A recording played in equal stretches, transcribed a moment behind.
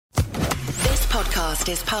podcast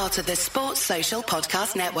is part of the Sports Social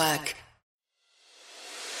Podcast Network.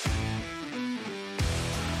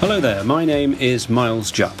 Hello there, my name is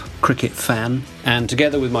Miles Jupp, cricket fan, and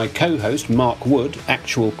together with my co-host Mark Wood,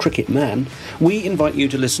 actual cricket man, we invite you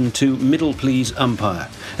to listen to Middle Please Umpire,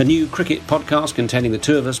 a new cricket podcast containing the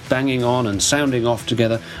two of us banging on and sounding off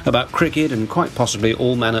together about cricket and quite possibly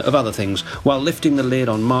all manner of other things, while lifting the lid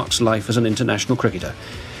on Mark's life as an international cricketer.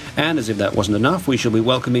 And as if that wasn't enough, we shall be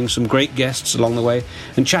welcoming some great guests along the way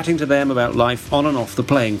and chatting to them about life on and off the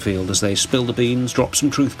playing field as they spill the beans, drop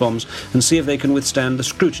some truth bombs and see if they can withstand the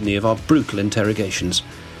scrutiny of our brutal interrogations.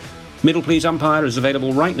 Middle Please Umpire is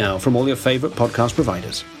available right now from all your favourite podcast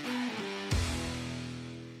providers.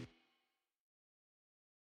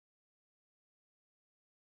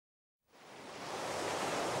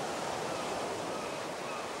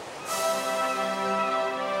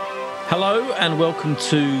 Hello and welcome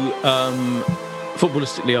to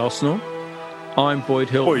Footballistically Arsenal. I'm Boyd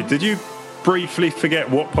Hill. Boyd, did you briefly forget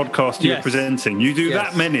what podcast you were presenting? You do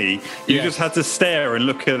that many. You just had to stare and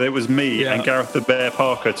look at it was me and Gareth the Bear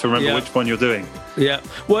Parker to remember which one you're doing. Yeah,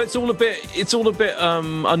 well, it's all a bit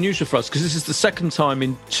unusual for us because this is the second time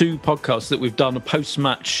in two podcasts that we've done a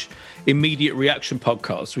post-match immediate reaction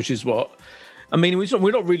podcast, which is what. I mean,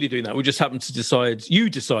 we're not really doing that. We just happened to decide. You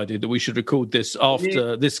decided that we should record this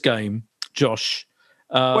after this game, Josh.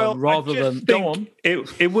 Rather than go on,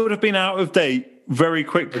 it would have been out of date very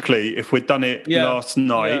quickly if we'd done it last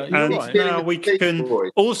night, and now we can.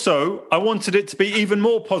 Also, I wanted it to be even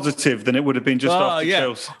more positive than it would have been just after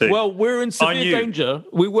Chelsea. Well, we're in severe danger.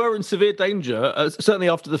 We were in severe danger, certainly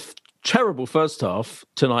after the terrible first half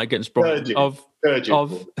tonight against Brighton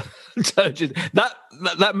Turgid.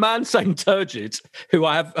 That man saying turgid, who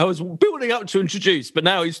I was building up to introduce, but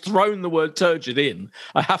now he's thrown the word turgid in.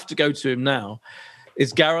 I have to go to him now.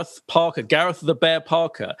 Is Gareth Parker, Gareth the Bear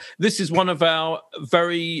Parker. This is one of our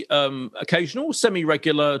very occasional,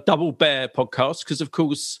 semi-regular double bear podcasts because, of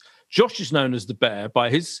course, Josh is known as the Bear by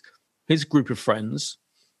his group of friends.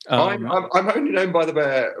 I'm only known by the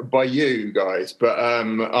Bear by you guys, but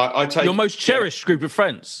I take your most cherished group of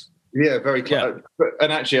friends. Yeah, very close.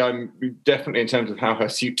 And actually, I'm definitely, in terms of how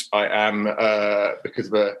hirsute I am, because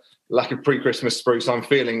of a lack of pre-Christmas spruce, I'm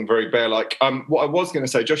feeling very bear-like. What I was going to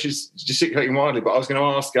say, Josh is gesticulating wildly, but I was going to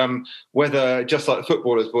ask whether, just like the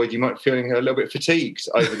footballers, Boyd, you might be feeling a little bit fatigued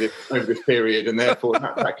over this period, and therefore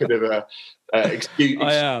that could have excuse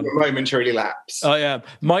a momentary lapse. I am.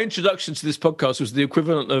 My introduction to this podcast was the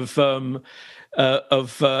equivalent of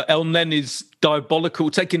El Nenny's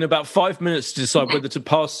diabolical, taking about 5 minutes to decide whether to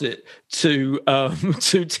pass it to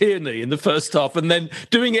Tierney in the first half, and then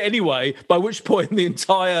doing it anyway, by which point the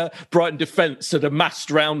entire Brighton defence had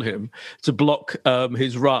amassed around him to block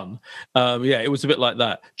his run. It was a bit like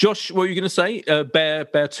that. Josh, what were you going to say?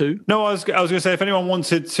 Bear 2? No, I was going to say, if anyone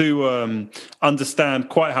wanted to understand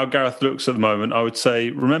quite how Gareth looks at the moment, I would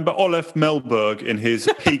say, remember Olaf Melberg in his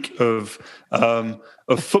peak of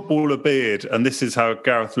footballer beard, and this is how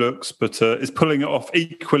Gareth looks, but is pulling it off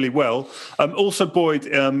equally well. Also, Boyd,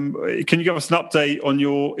 can you give us an update on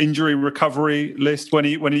your injury recovery list? When are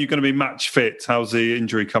you going to be match fit? How's the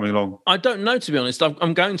injury coming along? I don't know, to be honest.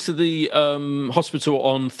 I'm going to the hospital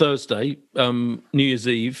on Thursday, New Year's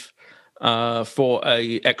Eve, for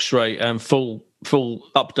a X-ray and full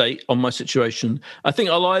update on my situation. I think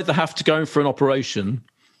I'll either have to go in for an operation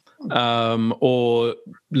or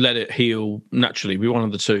let it heal naturally. Be one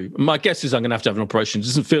of the two. My guess is I'm going to have an operation. It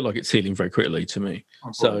doesn't feel like it's healing very quickly to me.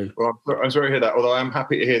 I'm sorry to hear that, although I'm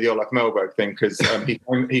happy to hear the Olaf Melberg thing, because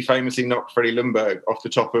he famously knocked Freddie Ljungberg off the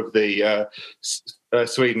top of the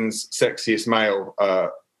Sweden's sexiest male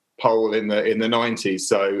poll in the 90s.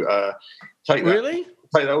 So take that. Really?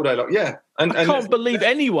 Take that all day long. Yeah. And I can't believe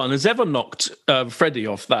anyone has ever knocked Freddie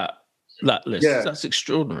off that list. Yeah. That's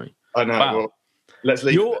extraordinary. I know. Wow. Well, let's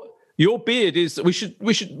leave Your beard is. We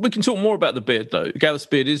can talk more about the beard though. Gareth's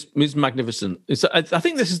beard is magnificent. I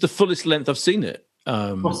think this is the fullest length I've seen it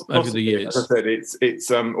over the years. As I said, it's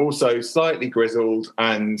also slightly grizzled,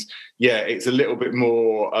 and it's a little bit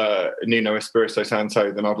more Nuno Espirito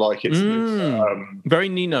Santo than I'd like it to be. Very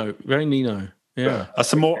Nino. Yeah,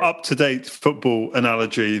 that's a more up-to-date football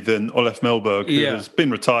analogy than Olaf Melberg, who has been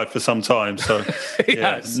retired for some time. So,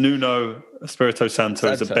 Nuno Espirito Santo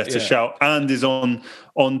is a better shout, and is on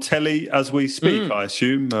telly as we speak, I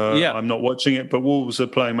assume. I'm not watching it, but Wolves are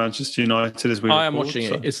playing Manchester United as we record. I am watching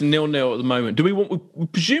it. It's 0-0 at the moment. Do we want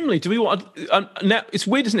now, it's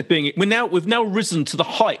weird, isn't it, we've now risen to the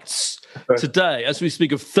heights today, as we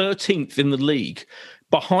speak, of 13th in the league,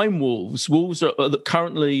 behind Wolves. Wolves are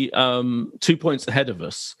currently 2 points ahead of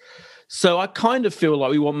us. So I kind of feel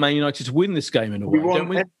like we want Man United to win this game in a way, don't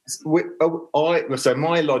we? So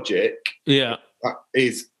my logic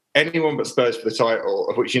is anyone but Spurs for the title,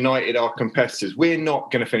 of which United are competitors. We're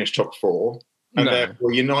not going to finish top 4. And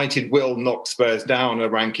therefore, United will knock Spurs down a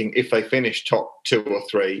ranking if they finish top 2 or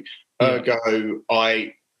 3. Ergo,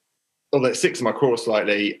 although it sticks in my craw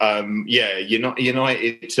slightly,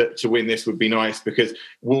 United to win this would be nice, because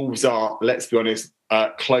Wolves are, let's be honest,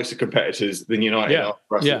 closer competitors than United are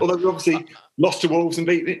for us. Although we obviously lost to Wolves and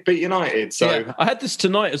beat United. So I had this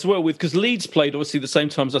tonight as well, because Leeds played obviously the same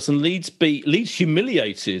time as us, and Leeds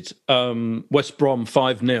humiliated West Brom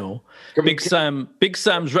 5-0. Big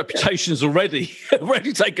Sam's reputation is already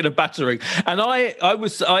taken a battering. And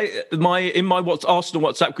in my Arsenal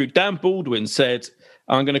WhatsApp group, Dan Baldwin said,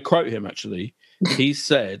 I'm going to quote him actually. He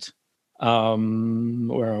said,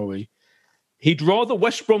 where are we? He'd rather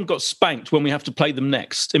West Brom got spanked when we have to play them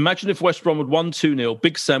next. Imagine if West Brom had won 2-0,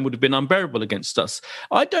 Big Sam would have been unbearable against us.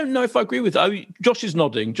 I don't know if I agree with that. Oh, Josh is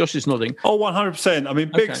nodding. Oh, 100%. I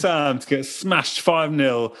mean, Big Sam to get smashed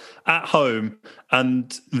 5-0 at home,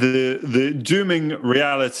 and the dooming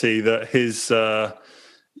reality that his...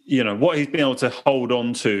 what he's been able to hold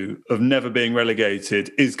on to of never being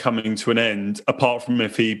relegated is coming to an end, apart from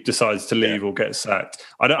if he decides to leave or get sacked.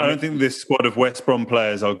 I don't think this squad of West Brom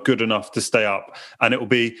players are good enough to stay up, and it will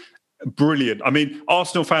be brilliant. I mean,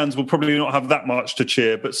 Arsenal fans will probably not have that much to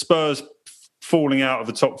cheer, but Spurs falling out of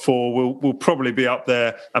the top 4 will probably be up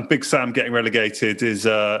there, and Big Sam getting relegated is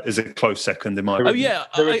a close second in my opinion.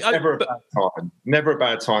 Never a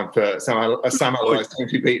bad time for Sam Allardyce to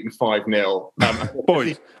be beaten 5-0.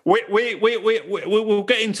 Boys, we'll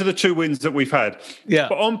get into the 2 wins that we've had. Yeah.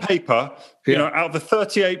 But on paper, out of the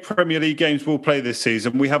 38 Premier League games we'll play this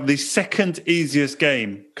season, we have the second easiest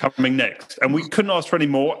game coming next, and we couldn't ask for any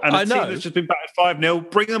more. And a team that's just been battered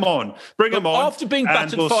 5-0, bring them on. After being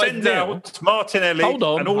battered 5-0, send out Martinelli and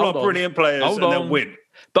all our brilliant players, and they'll win.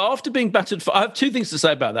 But after being battered, I have 2 things to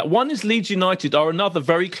say about that. One is Leeds United are another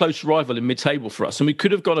very close rival in mid-table for us, and we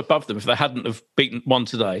could have gone above them if they hadn't have beaten one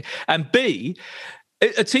today. And B,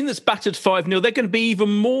 a team that's battered 5-0, they're going to be even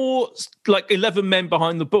more like 11 men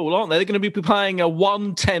behind the ball, aren't they? They're going to be playing a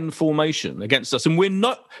 1-10 formation against us. And we're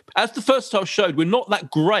not, as the first half showed, we're not that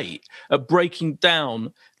great at breaking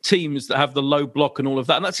down teams that have the low block and all of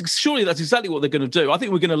that. And surely that's exactly what they're going to do. I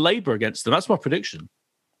think we're going to labour against them. That's my prediction.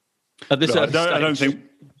 At this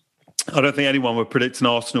I don't think anyone would predict an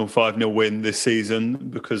Arsenal 5-0 win this season,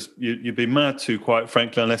 because you'd be mad to, quite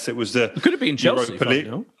frankly, unless it was it could have been Chelsea,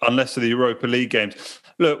 unless of the Europa League games.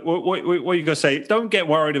 Look, what are you going to say? Don't get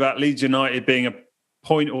worried about Leeds United being a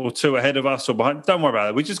point or 2 ahead of us or behind. Don't worry about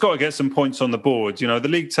it. We just got to get some points on the board. The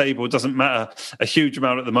league table doesn't matter a huge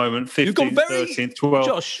amount at the moment. 15th, 13th, 12th.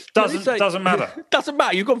 Josh, doesn't matter. Doesn't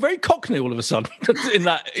matter. You've gone very Cockney all of a sudden in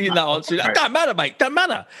that answer. It don't matter, mate. Don't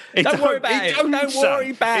matter. Don't worry about it. Don't worry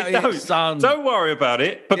about it, son. Don't worry about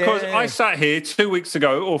it, because I sat here 2 weeks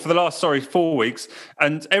ago, or for the last 4 weeks,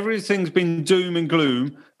 and everything's been doom and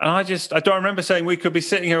gloom. And I don't remember saying we could be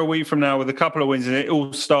sitting here a week from now with a couple of wins and it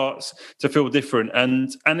all starts to feel different.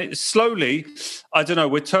 And it's slowly, I don't know,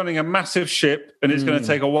 we're turning a massive ship, and it's going to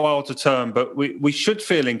take a while to turn, but we should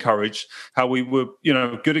feel encouraged how we were,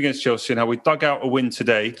 good against Chelsea, and how we dug out a win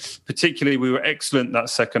today. Particularly, we were excellent that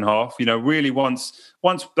second half. Really, once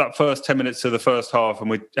that first 10 minutes of the first half, and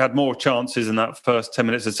we had more chances in that first 10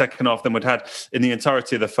 minutes of the second half than we'd had in the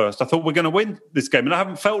entirety of the first. I thought we're going to win this game, and I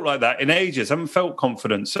haven't felt like that in ages. I haven't felt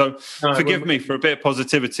confident. So forgive me for a bit of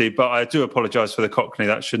positivity, but I do apologise for the Cockney.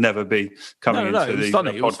 That should never be coming into the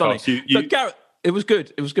podcast. It was funny. But Gareth, it was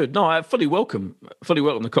good. It was good. No, I fully welcome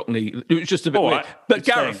the Cockney. It was just a bit weird. But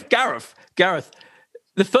Gareth,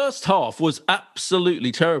 the first half was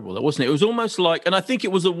absolutely terrible, wasn't it? It was almost like, and I think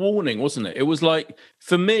it was a warning, wasn't it? It was like,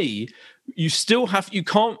 for me, you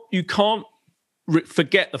can't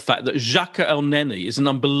forget the fact that Xhaka El Neni is an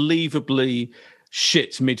unbelievably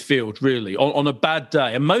shit midfield, really, on a bad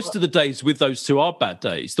day. And most of the days with those two are bad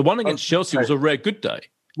days. The one against Chelsea was a rare good day.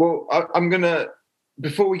 Well, I'm going to,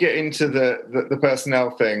 before we get into the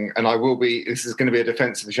personnel thing, and this is going to be a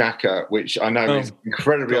defence of Xhaka, which I know is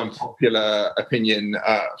incredibly unpopular opinion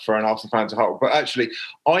for an Arsenal fan to hold. But actually,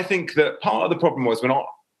 I think that part of the problem was when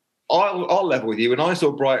I'll level with you, when I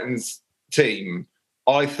saw Brighton's team,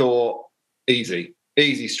 I thought easy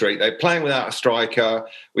street. They're playing without a striker.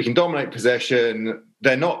 We can dominate possession.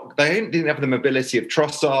 They didn't have the mobility of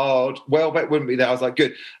Trossard. Welbeck wouldn't be there. I was like,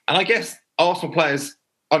 good. And I guess Arsenal players,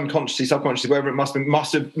 unconsciously, subconsciously, wherever it must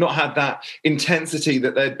have not had that intensity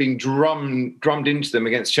that they'd been drummed into them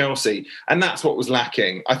against Chelsea. And that's what was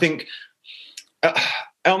lacking. I think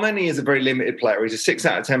Elneny is a very limited player. He's a 6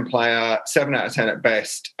 out of 10 player, 7 out of 10 at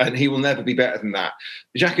best, and he will never be better than that.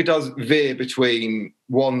 Xhaka does veer between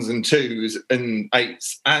 1s and 2s and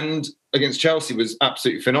 8s, and against Chelsea was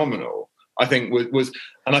absolutely phenomenal. I think was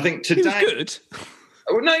and I think today he was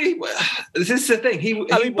good. No, this is the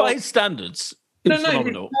thing. By his standards.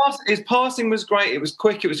 Phenomenal. His passing was great. It was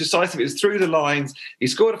quick. It was decisive. It was through the lines. He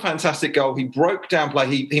scored a fantastic goal. He broke down play.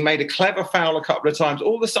 He made a clever foul a couple of times.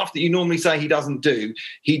 All the stuff that you normally say he doesn't do,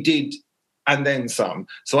 he did, and then some.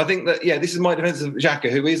 So I think that this is my defence of Xhaka,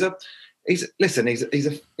 who is he's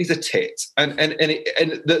a tit, and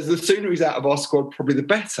the sooner he's out of our squad, probably the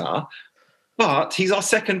better. But he's our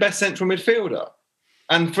second best central midfielder.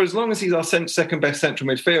 And for as long as he's our second best central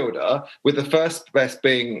midfielder, with the first best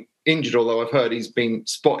being injured, although I've heard he's been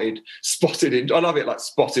spotted in, I love it, like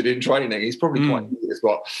spotted in training. He's probably quite new as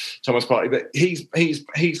well, Thomas Partey, but he's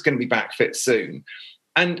going to be back fit soon.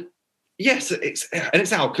 And yes, it's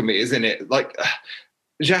alchemy, isn't it? Like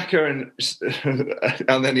Xhaka and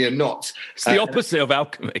Elneny are not. It's the opposite of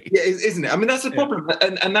alchemy. Yeah, isn't it? I mean, that's the problem.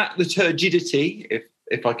 And that the turgidity,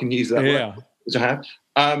 if I can use that word, which I have,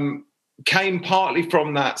 came partly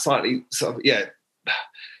from that slightly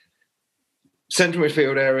central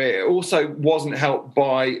midfield area. It also wasn't helped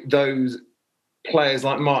by those players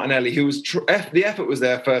like Martinelli, who was the effort was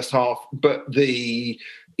there first half, but he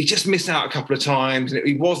just missed out a couple of times, and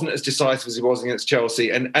he wasn't as decisive as he was against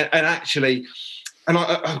Chelsea. And actually,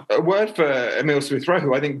 a word for Emile Smith-Rowe,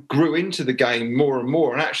 who I think grew into the game more and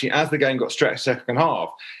more. And actually, as the game got stretched second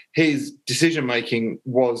half, his decision making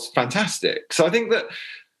was fantastic. So I think that.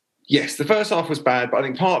 Yes, the first half was bad, but I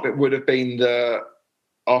think part of it would have been the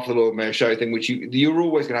after the Lord Mayor show thing, which you're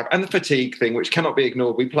always going to have, and the fatigue thing, which cannot be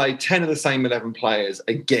ignored. We played 10 of the same 11 players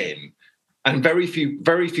again, and very few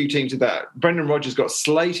teams did that. Brendan Rodgers got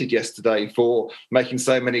slated yesterday for making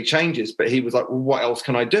so many changes, but he was like, well, what else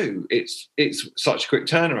can I do? It's such a quick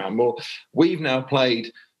turnaround. Well, we've now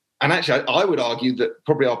played, and actually I would argue that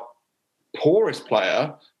probably our poorest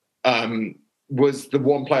player was the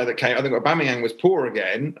one player that came. I think Aubameyang was poor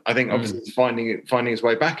again. I think obviously he's finding his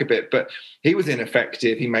way back a bit, but he was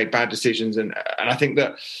ineffective. He made bad decisions, and I think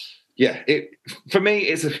that for me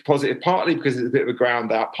it's a positive. Partly because it's a bit of a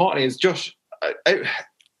ground out. Partly is Josh.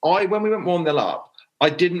 When we went 1-0 up, I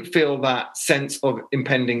didn't feel that sense of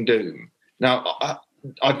impending doom. Now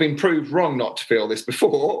I've been proved wrong not to feel this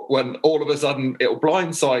before. When all of a sudden it'll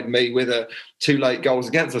blindside me with 2 late goals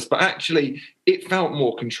against us, but actually it felt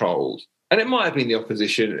more controlled. And it might have been the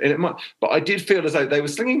opposition, but I did feel as though they were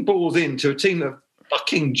slinging balls into a team of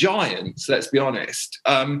fucking giants, let's be honest.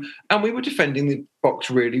 And we were defending the box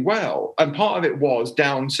really well. And part of it was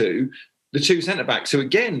down to the 2 centre-backs, who,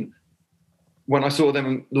 again, when I saw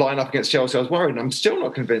them line up against Chelsea, I was worried. And I'm still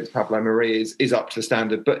not convinced Pablo Mari is up to the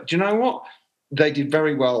standard. But do you know what? They did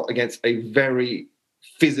very well against a very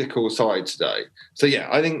physical side today. So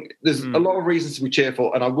I think there's a lot of reasons to be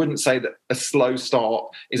cheerful, and I wouldn't say that a slow start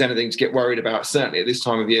is anything to get worried about, certainly at this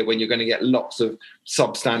time of year when you're going to get lots of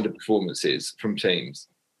substandard performances from teams.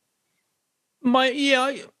 My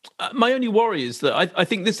only worry is that I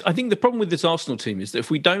think the problem with this Arsenal team is that if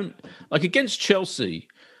we don't, like against Chelsea,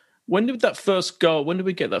 when did we get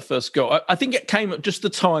that first goal? I think it came at just the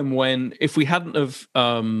time when, if we hadn't have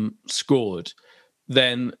scored,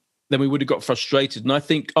 then we would have got frustrated. And I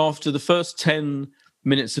think after the first 10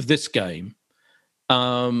 minutes of this game,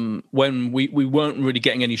 when we weren't really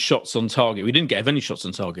getting any shots on target, we didn't get any shots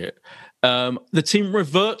on target, the team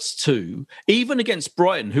reverts to, even against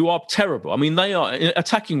Brighton, who are terrible. I mean, they are,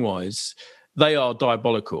 attacking-wise, they are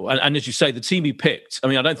diabolical. And as you say, the team he picked, I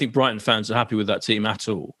mean, I don't think Brighton fans are happy with that team at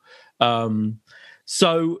all.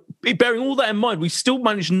 So bearing all that in mind, we still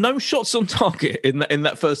managed no shots on target in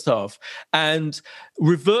that first half, and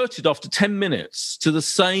reverted after 10 minutes to the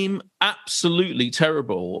same absolutely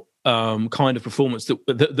terrible kind of performance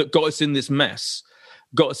that got us in this mess,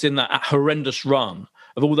 got us in that horrendous run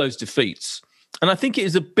of all those defeats. And I think it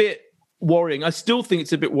is a bit worrying. I still think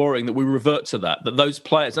it's a bit worrying that we revert to that those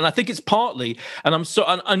players, and I think it's partly,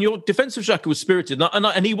 and your defensive Xhaka was spirited,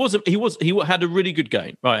 and he had a really good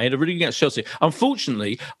game, right? He had a really good game against Chelsea.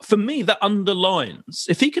 Unfortunately, for me, that underlines,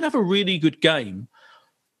 if he can have a really good game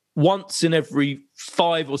once in every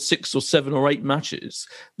 5 or 6 or 7 or 8 matches,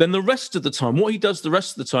 then the rest of the time, what he does the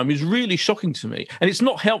rest of the time is really shocking to me. And it's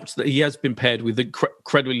not helped that he has been paired with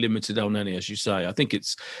incredibly limited Elneny, as you say. I think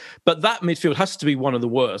but that midfield has to be one of the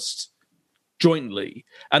worst jointly,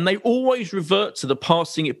 and they always revert to the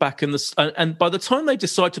passing it back, and by the time they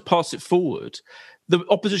decide to pass it forward, the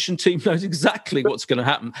opposition team knows exactly what's going to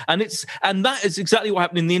happen, and that is exactly what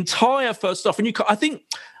happened in the entire first half. And I think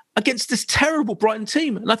against this terrible Brighton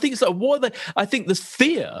team. And I think it's like, I think the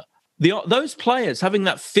fear, those players having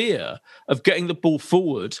that fear of getting the ball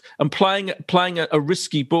forward and playing a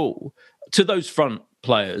risky ball to those front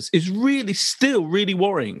players is still really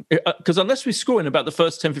worrying. Because unless we score in about the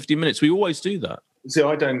first 10, 15 minutes, we always do that. See,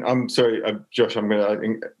 I'm sorry, Josh, I'm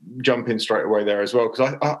going to jump in straight away there as well,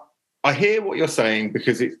 because I hear what you're saying,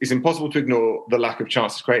 because it's impossible to ignore the lack of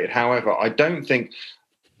chances created. However, I don't think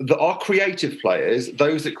that our creative players,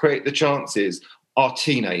 those that create the chances, are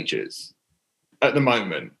teenagers at the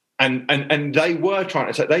moment. And they were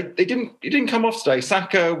trying to take. It didn't come off today.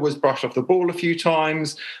 Saka was brushed off the ball a few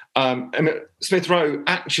times. And Smith Rowe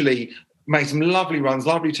actually made some lovely runs,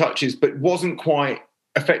 lovely touches, but wasn't quite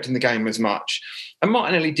affecting the game as much. And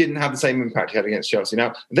Martinelli didn't have the same impact he had against Chelsea.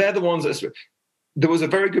 Now, they're the ones that... There was a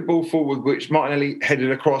very good ball forward, which Martinelli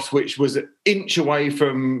headed across, which was an inch away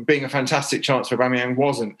from being a fantastic chance for Aubameyang.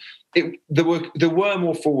 Wasn't. There were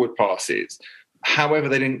more forward passes. However,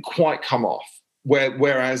 they didn't quite come off.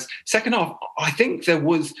 Whereas second half, I think there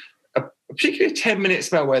was particularly a 10-minute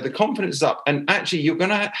spell where the confidence is up. And actually, you're going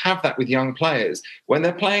to have that with young players. When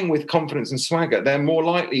they're playing with confidence and swagger, they're more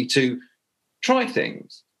likely to try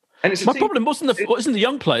things. And my problem wasn't the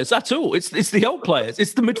young players at all. It's the old players.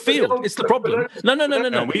 It's the midfield. It's the problem.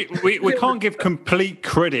 No. We can't give complete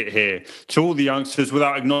credit here to all the youngsters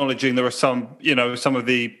without acknowledging there are some of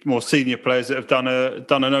the more senior players that have done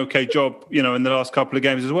an okay job, in the last couple of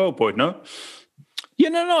games as well, Boyd, no? Yeah,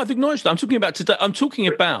 no, I've acknowledged that. I'm talking about today. I'm talking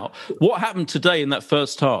about what happened today in that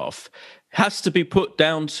first half has to be put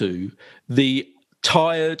down to the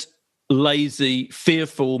tired, lazy,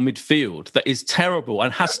 fearful midfield that is terrible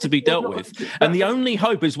and has to be dealt with. And the only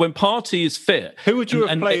hope is when Partey is fit. Who would you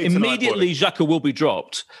have played immediately? Xhaka will be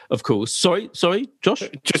dropped, of course. Sorry, Josh.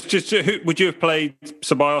 Just who would you have played?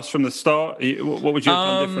 Ceballos from the start. What would you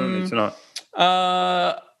have done differently tonight?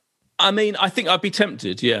 I think I'd be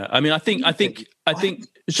tempted. Yeah, I think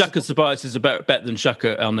Xhaka Ceballos is better than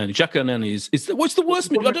Xhaka El-Neni. Xhaka El-Neni is what's the worst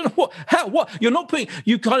midfield? I don't know what you're not putting.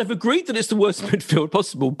 You kind of agreed that it's the worst midfield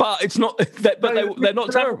possible, but it's not. They're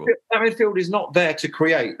not terrible. That midfield is not there to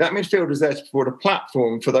create. That midfield is there to provide a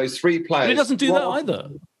platform for those three players. But it doesn't do that either.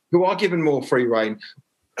 Who are given more free reign.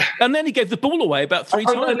 And then he gave the ball away about three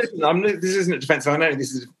times. This isn't a defence. I know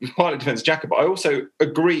this is partly defence Xhaka, but I also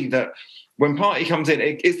agree that when Partey comes in,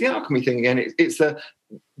 it's the alchemy thing again. It's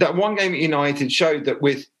that one game at United showed that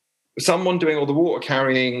with someone doing all the water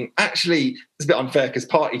carrying, actually, it's a bit unfair because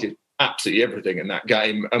Partey did absolutely everything in that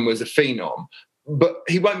game and was a phenom. But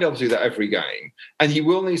he won't be able to do that every game, and he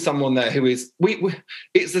will need someone there who is.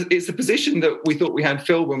 It's a position that we thought we had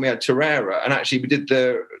filled when we had Torreira, and actually we did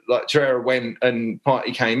Torreira went and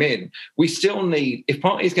Partey came in. We still need, if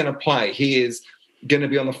Partey's going to play, he is going to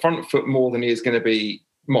be on the front foot more than he is going to be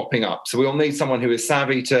mopping up. So we'll need someone who is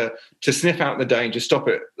savvy to sniff out the danger, stop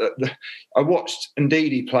it. I watched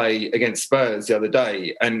Ndidi play against Spurs the other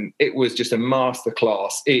day, and it was just a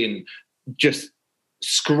masterclass in just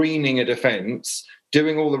screening a defence,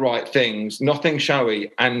 doing all the right things, nothing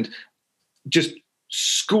showy, and just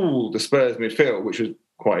school the Spurs midfield, which was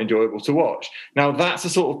quite enjoyable to watch. Now, that's the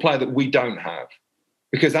sort of player that we don't have,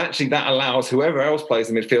 because actually that allows whoever else plays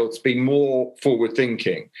the midfield to be more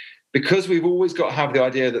forward-thinking. Because we've always got to have the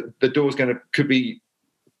idea that the door's could be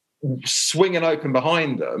swinging open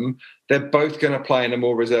behind them, they're both going to play in a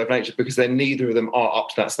more reserved nature because neither of them are up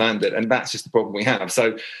to that standard, and that's just the problem we have.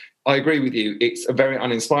 So I agree with you. It's a very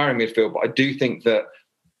uninspiring midfield, but I do think that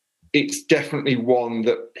it's definitely one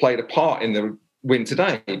that played a part in the win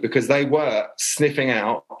today because they were sniffing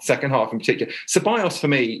out second half in particular. Ceballos, for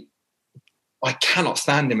me, I cannot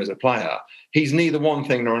stand him as a player. He's neither one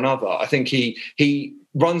thing nor another. I think he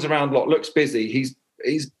runs around a lot, looks busy.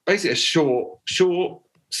 He's basically a short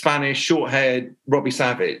Spanish, short-haired Robbie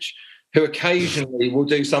Savage who occasionally will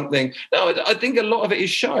do something. No, I think a lot of it is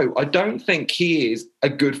show. I don't think he is a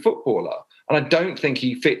good footballer, and I don't think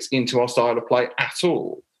he fits into our style of play at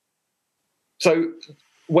all. So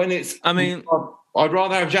when it's... I mean... I'd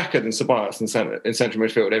rather have Xhaka than Ceballos in central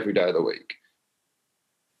midfield every day of the week.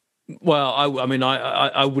 Well,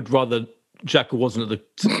 I would rather Xhaka wasn't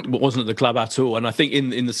at the club at all, and I think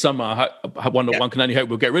in the summer, one can only hope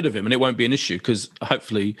we'll get rid of him, and it won't be an issue because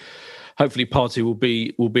hopefully Partey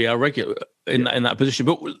will be our regular in that position.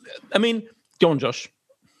 But I mean, go on, Josh.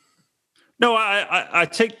 No, I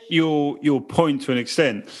take your point to an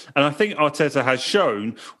extent, and I think Arteta has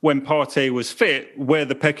shown when Partey was fit where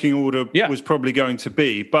the pecking order was probably going to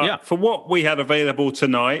be. But for what we had available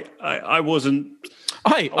tonight, I wasn't.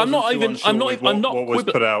 Hey, I'm not what was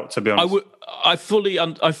put out, to be honest. I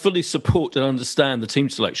fully support and understand the team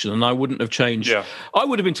selection, and I wouldn't have changed. Yeah. I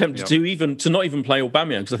would have been tempted to not even play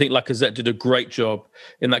Aubameyang, because I think Lacazette did a great job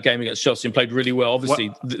in that game against Chelsea and played really well.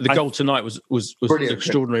 Obviously, the goal tonight was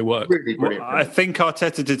extraordinary work. Really brilliant. I think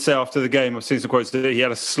Arteta did say after the game, I've seen some quotes, that he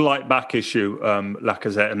had a slight back issue,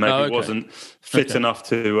 Lacazette, and maybe wasn't fit enough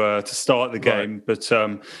to start the game. Right.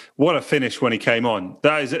 But what a finish when he came on!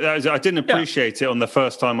 That is I didn't appreciate it on the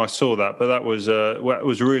first time I saw that, but that was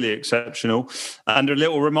really exceptional, and a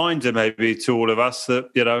little reminder maybe to all of us that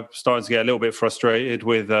starting to get a little bit frustrated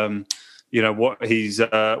with what he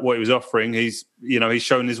was offering. He's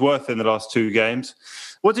shown his worth in the last 2 games.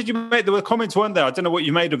 What did you make? There were comments, weren't there? I don't know what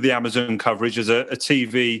you made of the Amazon coverage as a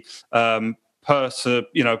TV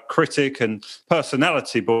critic and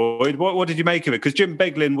personality, Boyd. What did you make of it? Because Jim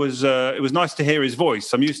Beglin was it was nice to hear his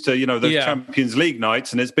voice. I'm used to those Champions League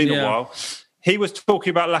nights, and it's been a while. He was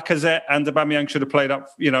talking about Lacazette and Aubameyang should have played up,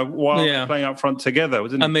 while playing up front together,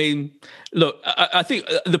 wasn't he? I mean, look, I think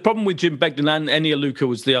the problem with Jim Beglin and Enia Luka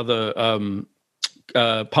was the other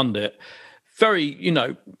pundit. Very,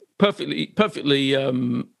 perfectly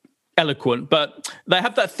eloquent, but they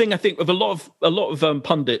have that thing, I think, of a lot of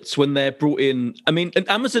pundits when they're brought in. I mean,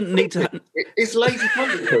 Amazon need to. It's lazy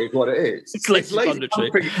punditry, is what it is. It's lazy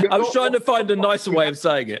punditry. I was trying to find a nicer way of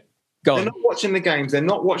saying it. They're not watching the games. They're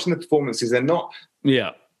not watching the performances. They're not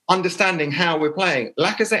understanding how we're playing.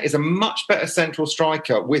 Lacazette is a much better central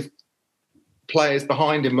striker with players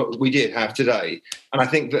behind him that we did have today. And I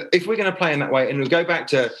think that if we're going to play in that way, and we'll go back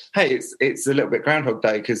to, hey, it's a little bit Groundhog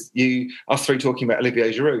Day because us three talking about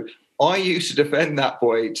Olivier Giroud. I used to defend that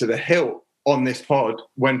boy to the hilt on this pod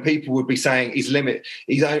when people would be saying he's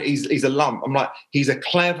a lump. I'm like, he's a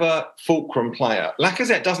clever fulcrum player.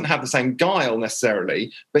 Lacazette doesn't have the same guile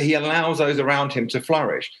necessarily, but he allows those around him to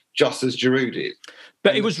flourish, just as Giroud did.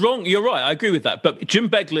 But he was wrong. You're right. I agree with that. But Jim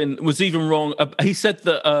Beglin was even wrong. He said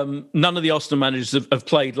that none of the Arsenal managers have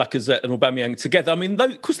played Lacazette and Aubameyang together. I mean,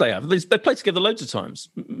 of course they have. They played together loads of times,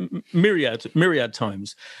 myriad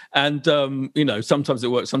times. And, sometimes it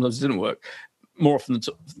worked, sometimes it didn't work. More often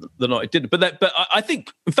than not, it didn't. But I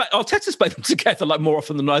think, in fact, Arteta's played them together more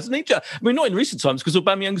often than not, hasn't he? I mean, not in recent times because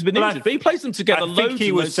Aubameyang's been injured, but he plays them together loads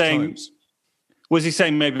of times. Was he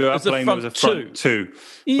saying maybe about playing them as a front two?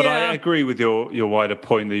 Yeah. But I agree with your wider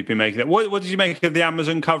point that you've been making. What did you make of the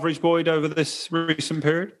Amazon coverage, Boyd, over this recent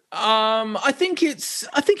period? I think it's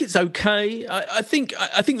okay. I think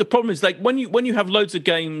the problem is when you have loads of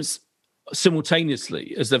games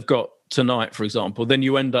simultaneously, as they've got tonight, for example, then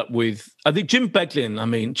you end up with, I think Jim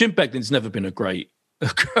Beglin's never been a great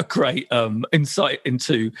insight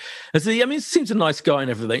into, he seems a nice guy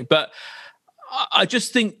and everything, but I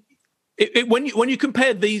just think when you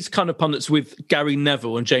compare these kind of pundits with Gary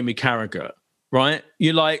Neville and Jamie Carragher, right?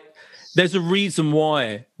 You're like, there's a reason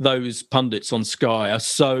why those pundits on Sky are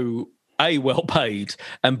so A, well paid,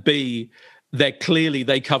 and B, they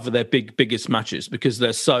cover their biggest matches because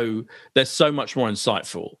they're so much more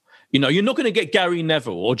insightful. You're not going to get Gary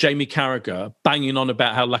Neville or Jamie Carragher banging on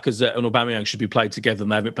about how Lacazette and Aubameyang should be played together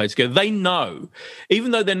and they haven't played together. They know,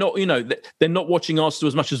 even though they're not, they're not watching Arsenal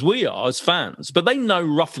as much as we are as fans, but they know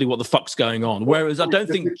roughly what the fuck's going on. Whereas I don't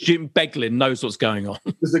think Jim Beglin knows what's going on.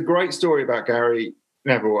 There's a great story about Gary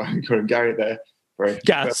Neville. I call him Gary there.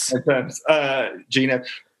 Gas. Gino.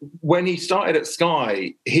 When he started at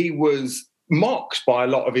Sky, he was mocked by a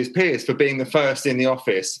lot of his peers for being the first in the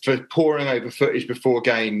office, for poring over footage before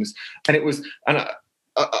games. And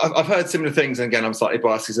I've heard similar things, and again, I'm slightly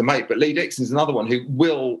biased as a mate, but Lee Dixon's another one who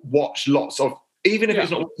will watch lots of, even if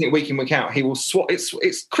he's not watching it week in, week out, he will swap,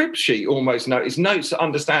 it's crib sheet almost, it's notes to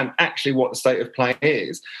understand actually what the state of play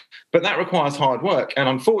is. But that requires hard work. And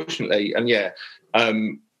unfortunately,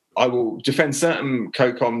 I will defend certain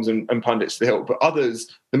co-coms and pundits to the hilt, but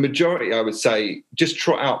others, the majority, I would say, just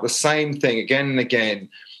trot out the same thing again and again.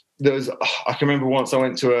 I can remember once I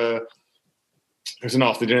went to it was an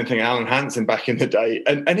After Dinner thing, Alan Hansen back in the day,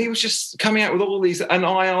 and he was just coming out with all these, and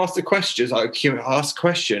I asked the questions, I asked a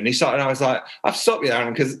question, he started, and I was like, I've stopped you,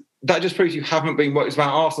 Alan, because that just proves you haven't been what it's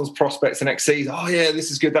about Arsenal's prospects the next season. Oh yeah,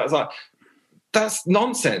 this is good. That was like, that's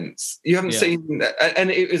nonsense. You haven't seen, and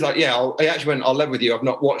it was like, I actually went, I'll level with you, I've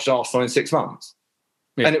not watched Arsenal in 6 months.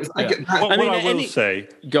 Yeah. And it was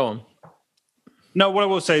go on. No, what I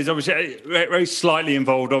will say is obviously very slightly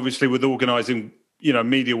involved, obviously, with organising,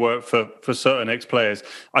 media work for certain ex-players.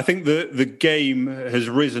 I think the game has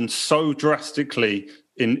risen so drastically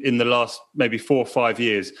in the last maybe 4 or 5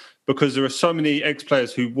 years because there are so many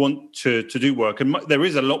ex-players who want to do work, and there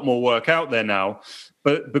is a lot more work out there now.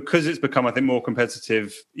 But because it's become, I think, more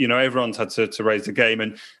competitive, everyone's had to raise the game,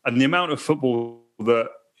 and the amount of football that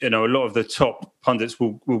a lot of the top pundits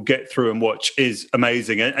will get through and watch is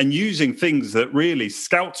amazing, and using things that really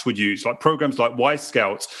scouts would use, like programs like Y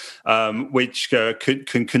Scouts, which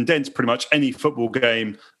can condense pretty much any football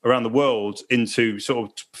game around the world into sort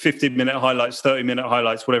of 15-minute highlights, 30-minute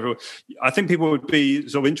highlights, whatever. I think people would be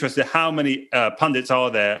sort of interested how many pundits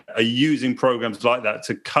are using programs like that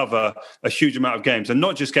to cover a huge amount of games, and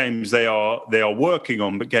not just games they are working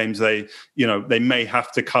on, but games they may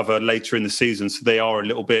have to cover later in the season. So they are a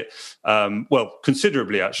little bit,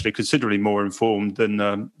 considerably more informed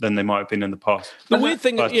than they might have been in the past. The weird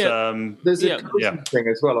thing, there's a thing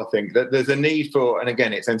as well. I think that there's a need for, and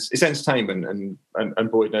again, it's entertainment,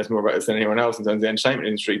 and Boyd knows more about this than anyone else in terms of the entertainment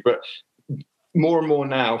industry. But more and more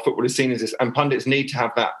now, football is seen as this, and pundits need to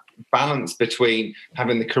have that balance between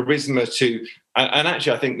having the charisma to. And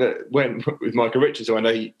actually, I think that with Michael Richards, who I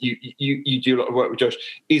know you do a lot of work with, Josh,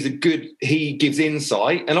 he gives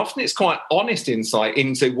insight, and often it's quite honest insight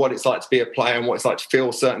into what it's like to be a player and what it's like to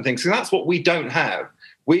feel certain things. So that's what we don't have.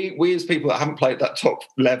 We as people that haven't played at that top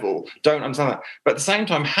level don't understand that. But at the same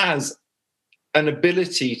time, has an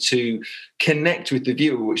ability to connect with the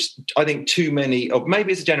viewer, which I think too many of,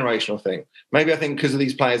 maybe it's a generational thing. Maybe I think because of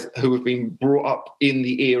these players who have been brought up in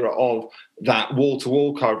the era of that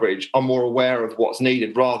wall-to-wall coverage are more aware of what's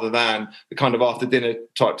needed rather than the kind of after-dinner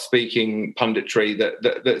type speaking punditry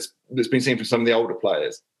that's been seen from some of the older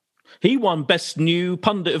players. He won Best New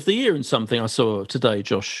Pundit of the Year in something I saw today,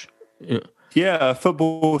 Josh. Yeah,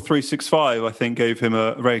 Football 365, I think, gave him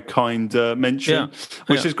a very kind mention,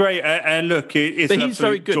 which is great. And look, it's an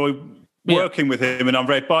absolute joy working with him, and I'm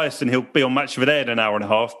very biased, and he'll be on Match of the Day in an hour and a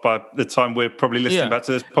half by the time we're probably listening back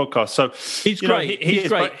to this podcast. So he's great. He's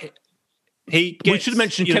great. We should have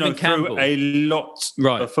mentioned Kevin Campbell. A lot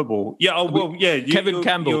of football. Yeah, Kevin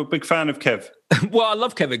Campbell. You're a big fan of Kev. Well, I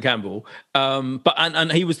love Kevin Campbell,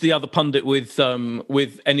 but he was the other pundit with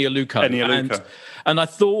Enioluco. And I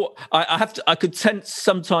thought I could sense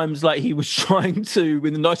sometimes like he was trying to,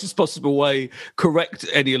 in the nicest possible way, correct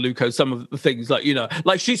Enioluco some of the things, like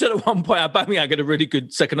she said at one point, Aubameyang had a really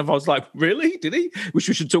good second half. I was like, really? Did he? Which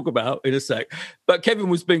we should talk about in a sec. But Kevin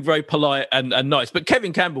was being very polite and nice. But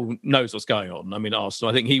Kevin Campbell knows what's going on. I mean,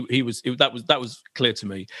 Arsenal. I think that was clear to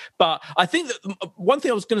me. But I think that one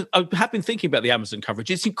thing I have been thinking about the Amazon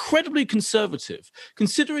coverage. It's incredibly conservative,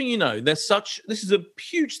 considering this is a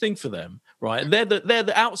huge thing for them, right? They're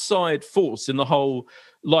the outside force in the whole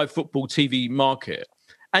live football TV market,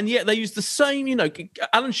 and yet they use the same.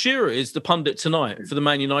 Alan Shearer is the pundit tonight for the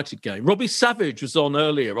Man United game. Robbie Savage was on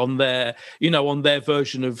earlier on their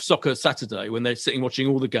version of Soccer Saturday when they're sitting watching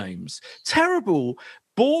all the games. Terrible.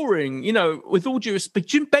 Boring, with all due respect.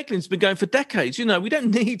 Jim Beglin's been going for decades. We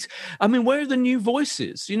don't need. I mean, where are the new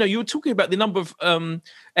voices? You were talking about the number of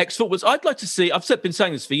ex-footballers. I'd like to see. I've been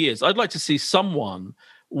saying this for years. I'd like to see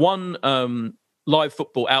one live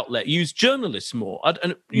football outlet use journalists more.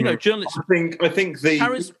 Journalists. I think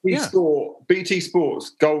the BT Sports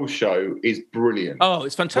Goal Show is brilliant. Oh,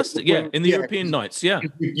 it's fantastic! In the European nights,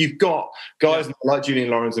 you've got guys like Julian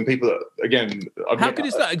Lawrence and people that, again, how good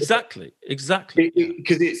is that? Exactly.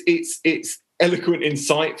 Because it's eloquent,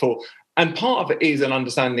 insightful. And part of it is an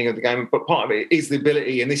understanding of the game, but part of it is the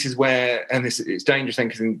ability, and this is where, it's dangerous then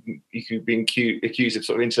because you can be accused of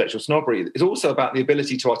sort of intellectual snobbery. It's also about the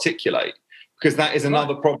ability to articulate, because that is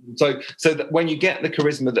another problem. So that when you get the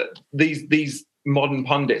charisma that these modern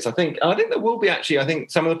pundits, I think there will be I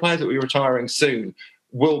think some of the players that will be retiring soon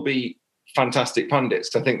will be fantastic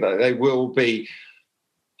pundits. I think that they will be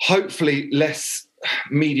hopefully less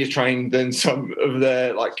media trained than some of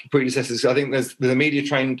their predecessors. I think there's a media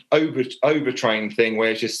trained overtrained thing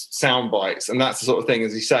where it's just sound bites, and that's the sort of thing,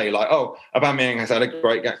 as you say, like, oh, Aubameyang has had a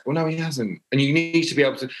great game. Well, no, he hasn't, and you need to be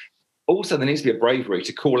able to. Also, there needs to be a bravery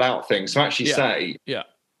to call out things, to actually say,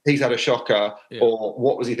 he's had a shocker, or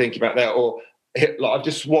what was he thinking about there, or I've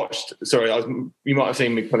just watched. Sorry, you might have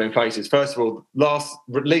seen me pulling faces. First of all,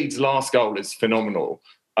 Leeds' last goal is phenomenal.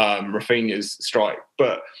 Rafinha's strike,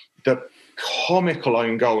 but the comical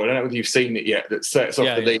own goal, I don't know whether you've seen it yet, that sets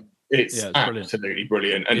off the lead. It's absolutely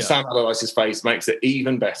brilliant. And Sam Allardyce's face makes it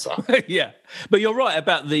even better. But you're right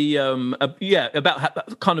about the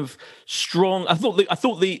about kind of strong. I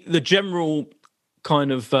thought the general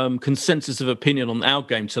kind of consensus of opinion on our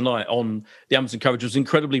game tonight on the Amazon coverage was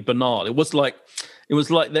incredibly banal. It was like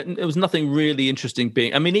there was nothing really interesting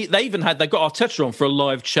being. I mean, they got Arteta on for a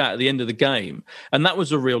live chat at the end of the game, and that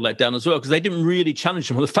was a real letdown as well, because they didn't really challenge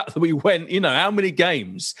him on the fact that we went, how many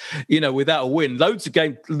games, without a win, loads of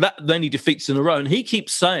games, that many defeats in a row. And he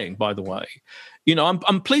keeps saying, by the way,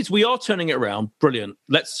 I'm pleased we are turning it around. Brilliant.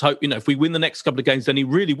 Let's hope, if we win the next couple of games, then he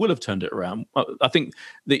really will have turned it around. I think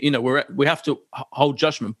that, we have to hold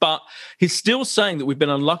judgment. But he's still saying that we've been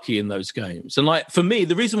unlucky in those games. And for me,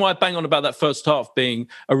 the reason why I bang on about that first half being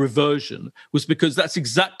a reversion was because that's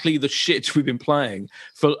exactly the shit we've been playing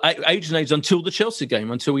for age and age until the Chelsea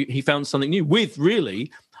game, until he found something new with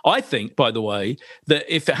really... I think, by the way,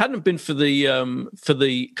 that if it hadn't been for the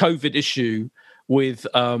COVID issue with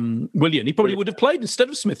Willian, he probably would have played instead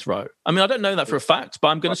of Smith Rowe. I mean, I don't know that for a fact, but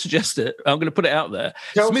I'm going to suggest it. I'm going to put it out there.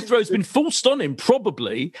 Smith Rowe's been forced on him,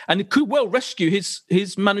 probably, and it could well rescue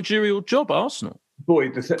his managerial job at Arsenal. Boy,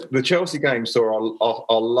 the Chelsea game saw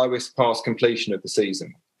our lowest pass completion of the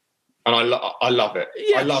season. And I love it.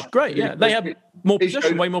 Yeah, I love great. Yeah, they have more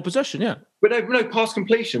possession, way more possession. Yeah, but no pass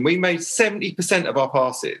completion. We made 70% of our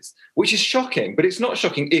passes, which is shocking. But it's not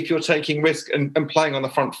shocking if you're taking risk and playing on the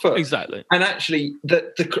front foot. Exactly. And actually,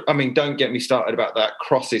 don't get me started about that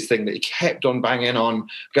crosses thing that he kept on banging on,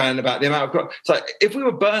 going about the amount of. So if we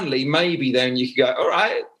were Burnley, maybe then you could go, all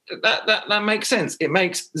right, that makes sense. It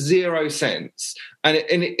makes zero sense, and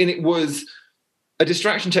it was a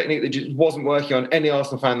distraction technique that just wasn't working on any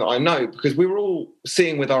Arsenal fan that I know, because we were all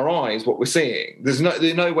seeing with our eyes what we're seeing. There's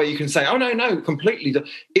no way you can say, oh, no, completely.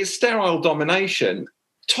 It's sterile domination.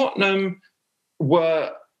 Tottenham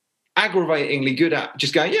were aggravatingly good at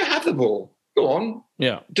just going, yeah, have the ball. Go on.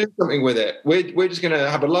 Yeah. Do something with it. We're just going to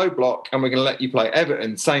have a low block and we're going to let you play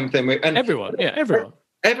Everton. Same thing. Everyone.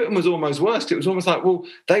 Everton was almost worse. It was almost like, well,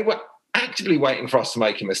 they were actively waiting for us to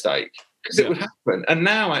make a mistake because it would happen. And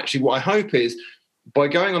now, actually, what I hope is, by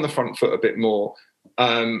going on the front foot a bit more,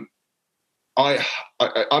 I'm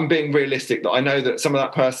being realistic that I know that some of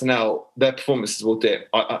that personnel, their performances will dip.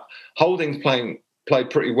 Holding's played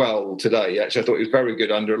pretty well today. Actually, I thought he was very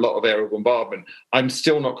good under a lot of aerial bombardment. I'm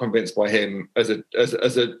still not convinced by him as a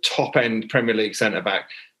top end Premier League centre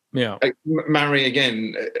back. Yeah, Murray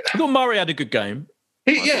again. I thought Murray had a good game.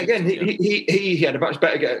 He had a much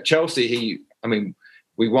better game at Chelsea.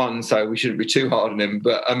 We won, so we shouldn't be too hard on him.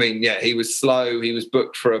 But, he was slow. He was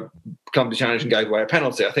booked for a clumsy challenge and gave away a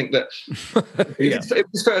penalty. I think that it was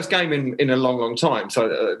his first game in a long, long time.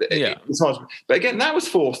 So it's hard. But again, that was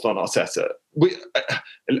forced on Arteta.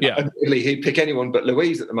 He'd pick anyone but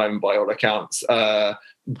Luiz at the moment, by all accounts. But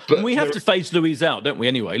we have to phase Luiz out, don't we,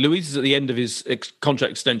 anyway? Luiz is at the end of his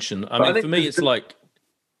contract extension. I mean, for me, it's like...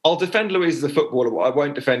 I'll defend Luiz as a footballer. What I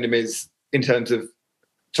won't defend him is in terms of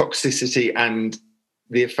toxicity and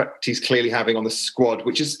the effect he's clearly having on the squad,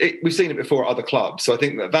 which is, we've seen it before at other clubs. So I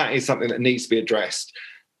think that is something that needs to be addressed.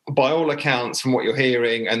 By all accounts, from what you're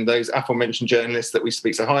hearing, and those aforementioned journalists that we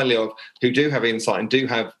speak so highly of, who do have insight and do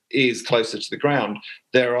have ears closer to the ground,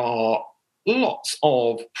 there are lots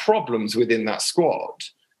of problems within that squad.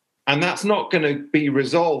 And that's not going to be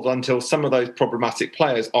resolved until some of those problematic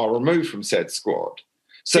players are removed from said squad.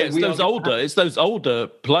 So it's those older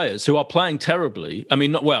players who are playing terribly.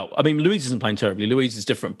 Luiz isn't playing terribly. Luiz is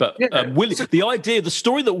different. But the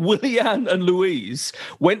story that Willian and Luiz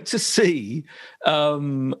went to see,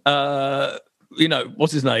 what's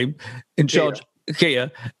his name in charge,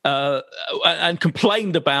 Kia, and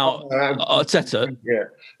complained about Arteta.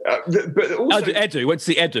 But also, Edu went to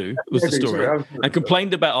see Edu was the story, and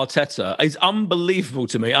complained about Arteta. It's unbelievable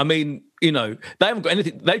to me. I mean, they haven't got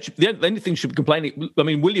anything. The only thing should be complaining. I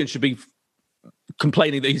mean, Willian should be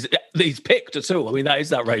complaining that he's picked at all. I mean, that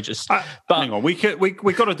is outrageous. But hang on, we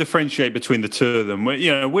got to differentiate between the two of them.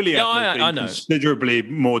 Willian has been considerably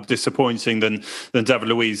more disappointing than David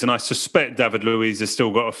Luiz, and I suspect David Luiz has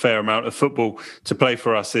still got a fair amount of football to play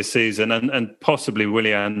for us this season, and possibly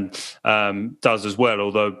Willian does as well,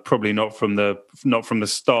 although probably not from the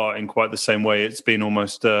start in quite the same way. It's been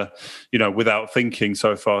almost without thinking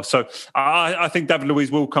so far. So I think David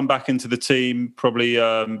Luiz will come back into the team probably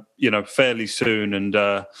fairly soon, and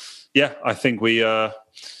I think we've got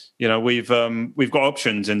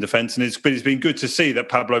options in defence, and it's been good to see that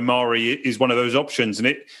Pablo Mari is one of those options.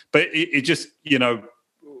 And it just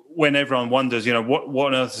when everyone wonders what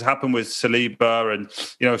on earth has happened with Saliba and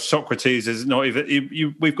Socrates is not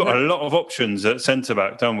even. We've got a lot of options at centre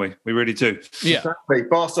back, don't we? We really do. Yeah, exactly.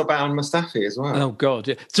 Barca bound Mustafi as well. Oh God,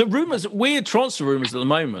 yeah. So weird transfer rumours at the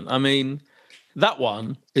moment. I mean, that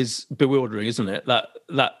one is bewildering, isn't it? That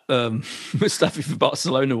Mustafi for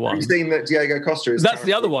Barcelona one. Have you seen that Diego Costa is... That's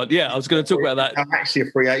the other one. Yeah, I was going to talk about that. I'm actually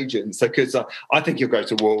a free agent, so because I think he'll go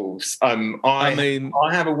to Wolves. I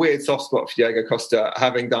have a weird soft spot for Diego Costa,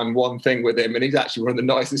 having done one thing with him, and he's actually one of the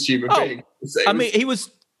nicest human beings. He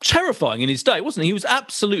was terrifying in his day, wasn't he?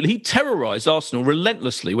 He terrorised Arsenal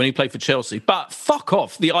relentlessly when he played for Chelsea. But fuck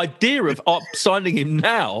off. The idea of signing him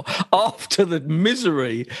now after the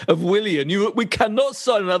misery of Willian, we cannot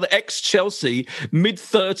sign another ex-Chelsea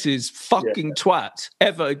mid-30s fucking twat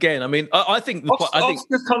ever again. I mean, I think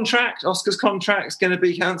Oscar's contract's going to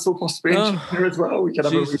be cancelled possibly in China as well. We can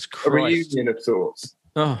have a reunion of sorts.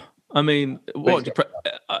 Oh, I mean,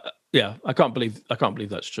 I can't believe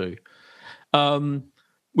that's true.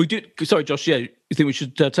 We do. Sorry, Josh. Yeah, you think we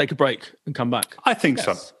should take a break and come back? I think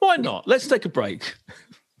so. Why not? Let's take a break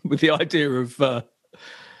with the idea of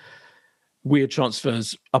weird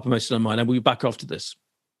transfers uppermost in our mind, and we'll be back after this.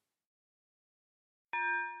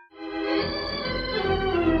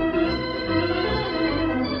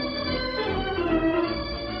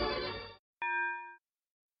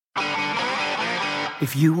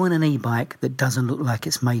 If you want an e-bike that doesn't look like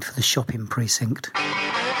it's made for the shopping precinct,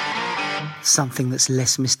 something that's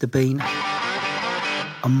less Mr. Bean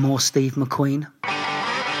and more Steve McQueen,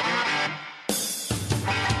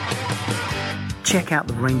 check out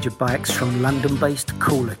the range of bikes from London-based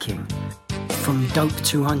Cooler King. From dope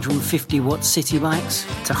 250-watt city bikes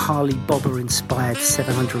to Harley Bobber-inspired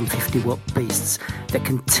 750-watt beasts that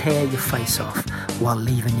can tear your face off while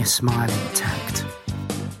leaving your smile intact.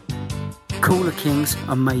 Cooler Kings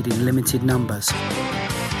are made in limited numbers,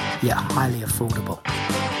 yet highly affordable.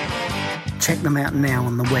 Check them out now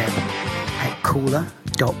on the web at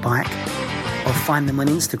cooler.bike or find them on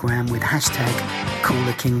Instagram with hashtag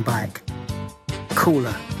CoolerKingBike.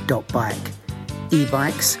 Cooler.bike.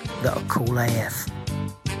 E-bikes that are cool AF.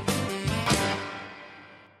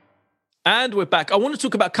 And we're back. I want to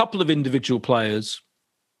talk about a couple of individual players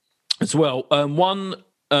as well. One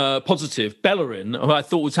positive, Bellerin, who I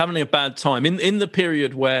thought was having a bad time in the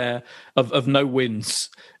period of no wins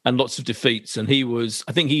and lots of defeats. And he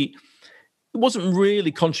wasn't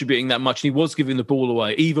really contributing that much. And he was giving the ball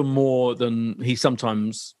away even more than he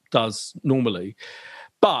sometimes does normally.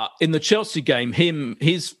 But in the Chelsea game,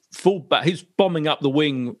 his fullback, his bombing up the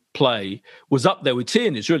wing play was up there with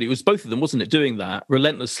Tierney's, really. It was both of them, wasn't it, doing that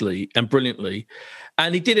relentlessly and brilliantly.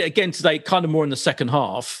 And he did it again today, kind of more in the second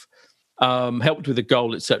half, helped with a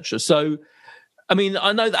goal, etc. So, I mean,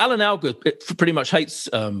 I know that Alan Alger pretty much hates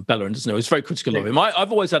Bellerin, doesn't he? He's very critical of him.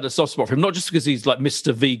 I've always had a soft spot for him, not just because he's like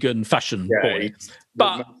Mr. Vegan fashion boy,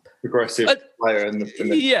 but progressive player in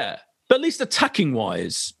the yeah. But at least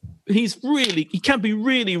attacking-wise, he can be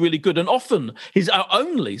really, really good. And often he's our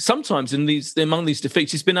only, sometimes among these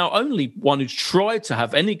defeats, he's been our only one who's tried to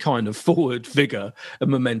have any kind of forward vigour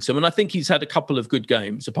and momentum. And I think he's had a couple of good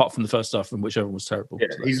games, apart from the first half, in which everyone was terrible. Yeah,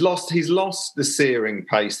 he's lost the searing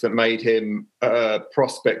pace that made him a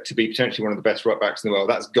prospect to be potentially one of the best right backs in the world.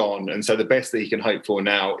 That's gone. And so the best that he can hope for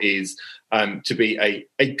now is to be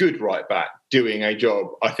a good right back doing a job.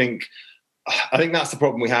 I think that's the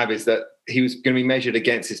problem we have, is that he was going to be measured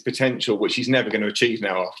against his potential, which he's never going to achieve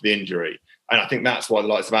now after the injury. And I think that's why the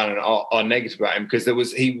likes of Alan are negative about him, because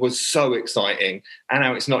he was so exciting. And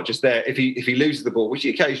now it's not just there. If he loses the ball, which he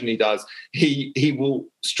occasionally does, he will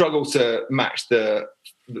struggle to match the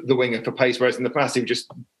winger for pace, whereas in the past he would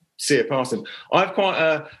just see it past him. I have quite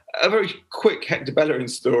a very quick Hector Bellerin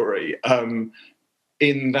story,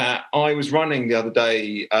 in that I was running the other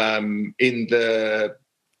day in the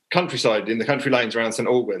countryside, in the country lanes around St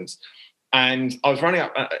Albans, and I was running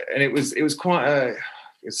up, and it was quite it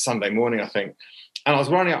was Sunday morning, I think, and I was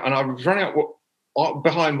running up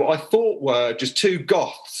behind what I thought were just two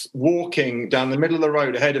goths walking down the middle of the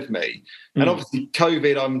road ahead of me. And obviously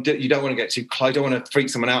COVID, you don't want to get too close, don't want to freak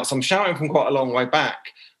someone out, so I'm shouting from quite a long way back,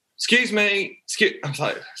 excuse me. I was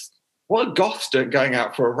like, what are goths doing going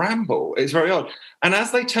out for a ramble? It's very odd. And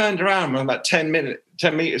as they turned around, I'm about 10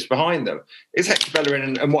 metres behind them, it's Hector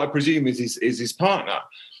Bellerin and what I presume is his partner.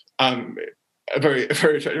 A very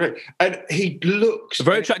attractive, and he looks a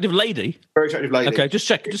very attractive lady. Very attractive lady. Okay, just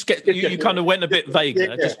check. You kind of went a bit vague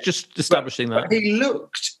there. Yeah. Just establishing that. But he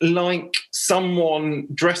looked like someone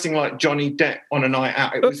dressing like Johnny Depp on a night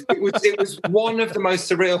out. It was one of the most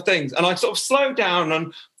surreal things. And I sort of slowed down,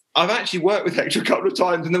 and I've actually worked with Hector a couple of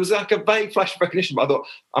times, and there was like a vague flash of recognition. But I thought,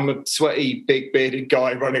 I'm a sweaty, big bearded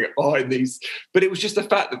guy running behind these. But it was just the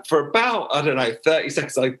fact that for about 30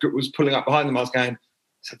 seconds, I was pulling up behind them. I was going,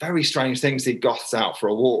 it's a very strange thing to see goths out for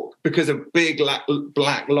a walk, because a big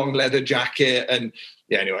black long leather jacket. And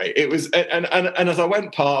yeah, anyway, it was, and as I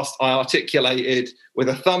went past, I articulated with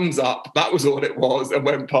a thumbs up, that was all it was, and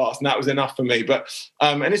went past, and that was enough for me. But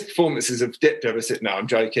and his performances have dipped ever since. No, I'm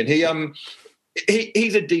joking.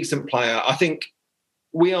 He's a decent player. I think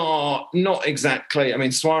we are not exactly, I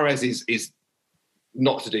mean, Suarez is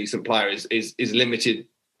not a decent player, is limited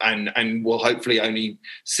and we'll hopefully only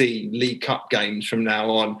see League Cup games from now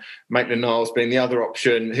on. Maitland-Niles being the other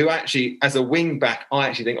option, who actually, as a wing back, I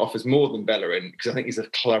actually think offers more than Bellerin, because I think he's a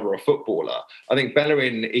cleverer footballer. I think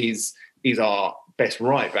Bellerin is our best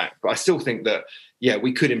right back, but I still think that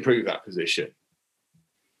we could improve that position.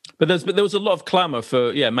 But there was a lot of clamour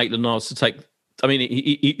for Maitland-Niles to take. I mean,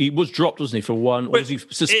 he was dropped, wasn't he, for one? Or was he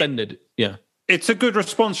suspended? It's a good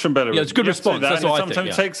response from Bellerin. Yeah, it's a good response. That's what I think.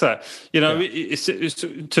 Sometimes it takes that.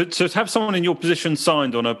 It's to have someone in your position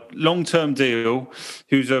signed on a long-term deal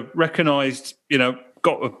who's a recognised,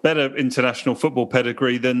 got a better international football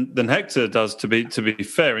pedigree than Hector does. To be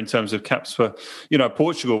fair, in terms of caps for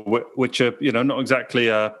Portugal, which are not exactly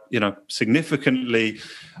significantly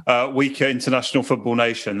weaker international football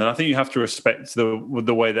nation. And I think you have to respect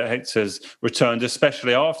the way that Hector's returned,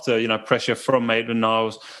 especially after pressure from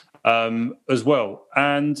Maitland-Niles. As well,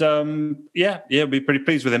 and be pretty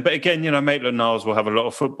pleased with him. But again, Maitland-Niles will have a lot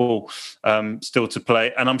of football still to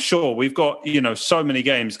play, and I'm sure we've got so many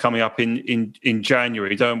games coming up in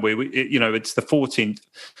January, don't we? It's the 14th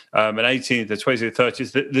and 18th, the 20th,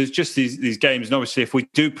 30th. There's just these games, and obviously, if we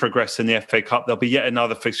do progress in the FA Cup, there'll be yet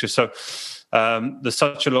another fixture. So. There's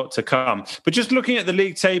such a lot to come. But just looking at the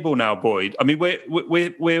league table now, Boyd. I mean,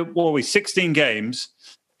 we're 16 games.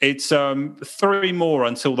 It's 3 more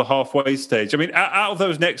until the halfway stage. I mean, out of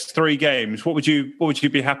those next 3 games, what would you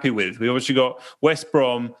be happy with? We obviously got West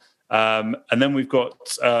Brom, and then we've got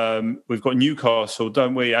Newcastle,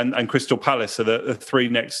 don't we? And Crystal Palace are the 3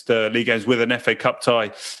 next league games with an FA Cup tie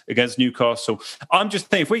against Newcastle. I'm just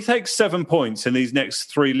thinking, if we take 7 points in these next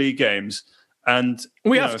 3 league games. And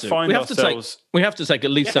we have to take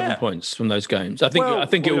at least 7 points from those games. I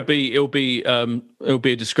think it'll be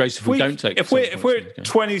a disgrace if we don't take. If we're at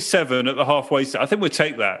 27 at the halfway stage, I think we'll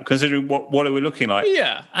take that, considering what are we looking like.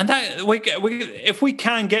 Yeah, and that if we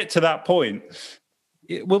can get to that point,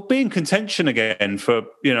 we'll be in contention again for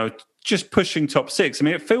just pushing top 6. I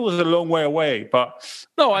mean, it feels a long way away, but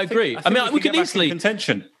no, I agree. I mean, we can easily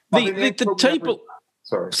contention. The table.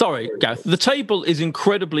 Sorry, Gareth. The table is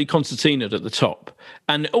incredibly concertinaed at the top,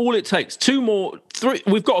 and all it takes 2 more, 3.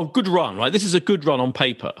 We've got a good run, right? This is a good run on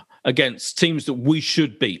paper against teams that we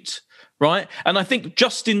should beat, right? And I think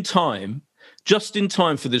just in time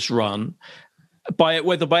for this run,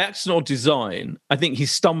 whether by accident or design, I think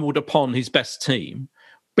he's stumbled upon his best team.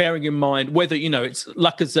 Bearing in mind whether it's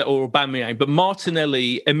Lacazette or Aubameyang, but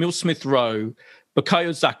Martinelli, Emile Smith-Rowe,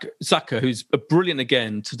 Bukayo Saka, who's brilliant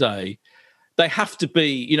again today. They have to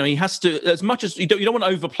be, he has to, as much as you don't want to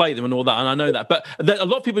overplay them and all that, and I know that. But a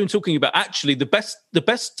lot of people have been talking about actually the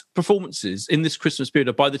best performances in this Christmas period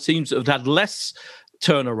are by the teams that have had less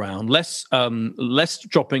turnaround, less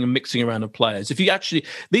dropping and mixing around of players. If you actually,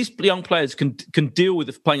 these young players can deal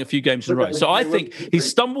with playing a few games in a row. So I think he's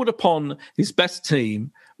stumbled upon his best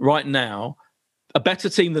team right now. A better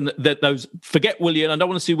team than those. Forget Willian. I don't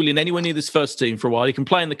want to see Willian anywhere near this first team for a while. He can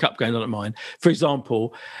play in the cup game, I don't mind, for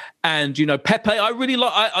example. And Pepe, I really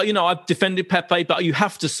like. I've defended Pepe, but you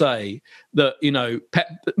have to say that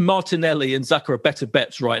Martinelli and Xhaka are better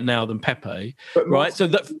bets right now than Pepe, right? So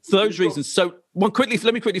that, for those reasons. So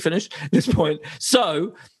let me quickly finish this point.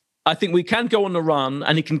 So I think we can go on the run,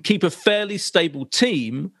 and he can keep a fairly stable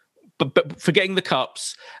team. But forgetting the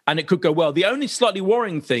cups, and it could go well. The only slightly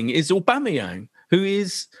worrying thing is Aubameyang, who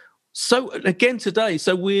is again today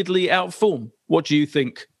so weirdly out of form. What do you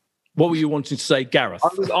think? What were you wanting to say, Gareth?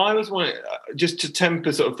 I was wanting just to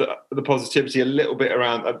temper sort of the positivity a little bit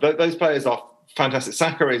around those players are fantastic.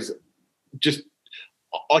 Saka is just.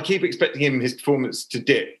 I keep expecting his performance to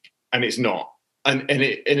dip, and it's not, and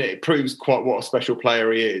it proves quite what a special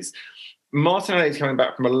player he is. Martinelli is coming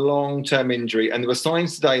back from a long-term injury, and there were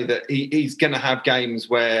signs today that he's going to have games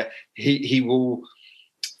where he will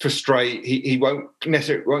frustrate. He won't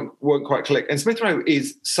necessarily won't quite click. And Smith-Rowe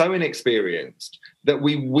is so inexperienced that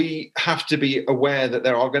we have to be aware that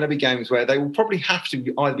there are going to be games where they will probably have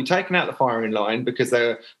to either be taken out of the firing line because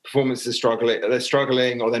their performances are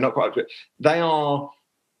struggling, or they're not quite. They are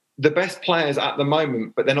the best players at the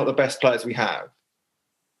moment, but they're not the best players we have.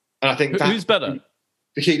 And I think who's better.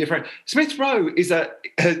 The key difference. Smith-Rowe is a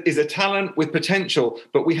talent with potential,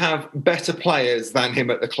 but we have better players than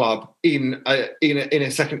him at the club in playing in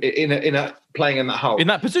that hole. In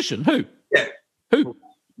that position, who? Yeah, who?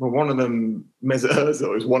 Well, one of them, Mesut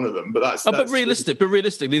Ozil, is one of them, but that's but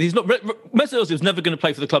realistically, he's not. Mesut Ozil is never going to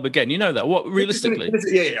play for the club again. You know that. What realistically?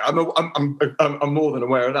 Yeah. I'm more than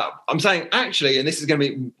aware of that. I'm saying actually, and this is going to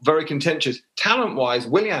be very contentious. Talent-wise,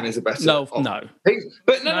 Willian is a better. No.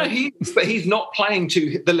 But he's not playing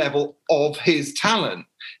to the level of his talent.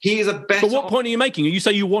 He is a better. But what point are you making? You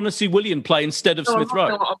say you want to see Willian play instead of Smith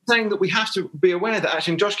Rowe. I'm saying that we have to be aware that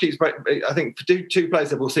actually Josh Keats, I think for two players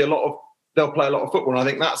that we'll see they'll play a lot of football. And I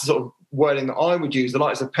think that's the sort of wording that I would use, the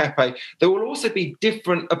likes of Pepe. There will also be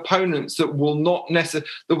different opponents that will not necessarily...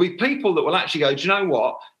 There'll be people that will actually go, do you know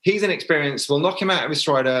what? He's inexperienced. We'll knock him out of his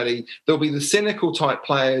stride early. There'll be the cynical type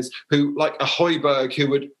players who, like a Højbjerg, who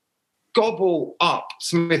would gobble up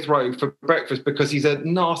Smith Rowe for breakfast because he's a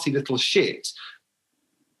nasty little shit.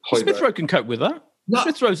 Smith Rowe can cope with that. No.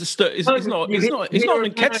 Smith Rowe's he's not an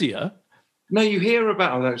Nketiah. No, you hear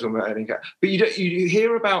about... I don't talk about Nketiah, but you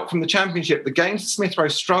hear about from the Championship the games that Smith Rowe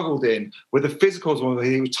struggled in were the physicals where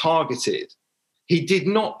he was targeted. He did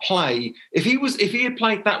not play. If he had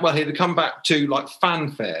played that well, he'd have come back to like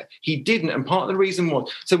fanfare. He didn't, and part of the reason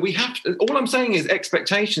was so we have to. All I'm saying is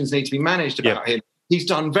expectations need to be managed about him. He's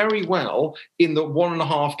done very well in the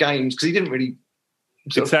 1.5 games because he didn't really.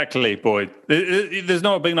 Exactly, Boyd. There's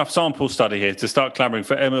not a big enough sample study here to start clamouring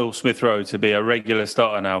for Emil Smith Rowe to be a regular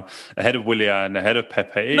starter now, ahead of Willian, ahead of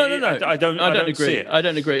Pepe. No. I don't agree. See it. I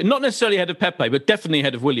don't agree. Not necessarily ahead of Pepe, but definitely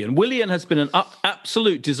ahead of Willian. Willian has been an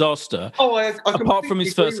absolute disaster apart from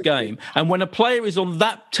his first game. And when a player is on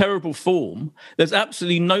that terrible form, there's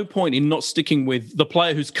absolutely no point in not sticking with the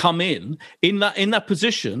player who's come in that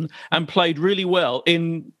position and played really well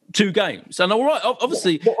in 2 games. And all right,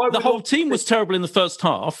 obviously, the whole team was terrible in the first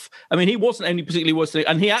half. I mean, he wasn't any particularly worse than,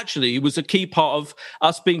 and he actually was a key part of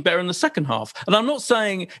us being better in the second half. And I'm not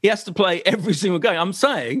saying he has to play every single game. I'm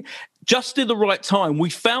saying just at the right time, we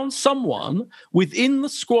found someone within the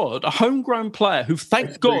squad, a homegrown player who,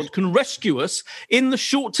 thank God, can rescue us in the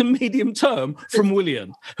short to medium term from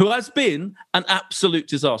Willian, who has been an absolute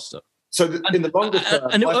disaster. So in the longer term,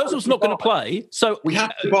 and Ozil's not going to play. So we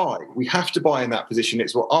have to buy. We have to buy in that position.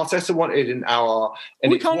 It's what Arteta wanted in our.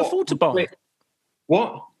 And we can't afford to buy.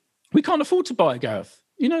 What? We can't afford to buy, Gareth.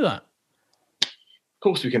 You know that. Of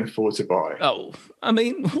course, we can afford to buy. Oh, I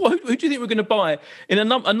mean, who do you think we're going to buy? In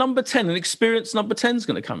a number 10, an experienced number 10 is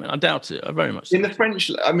going to come in. I doubt it. I very much. In the French,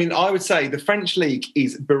 I mean, I would say the French league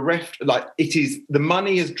is bereft. Like it is, the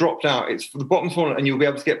money has dropped out. It's for the bottom corner, and you'll be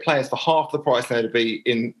able to get players for half the price they'd be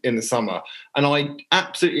in the summer. And I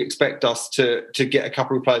absolutely expect us to get a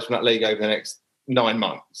couple of players from that league over the next 9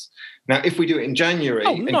 months. Now, if we do it in January,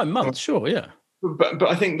 9 months, sure, yeah. But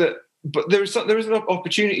I think that. But there is an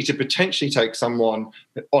opportunity to potentially take someone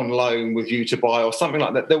on loan with you to buy or something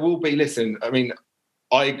like that. There will be. Listen, I mean,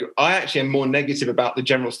 I actually am more negative about the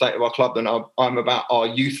general state of our club than I'm about our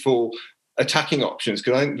youthful attacking options,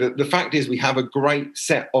 because I think the fact is we have a great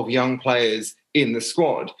set of young players in the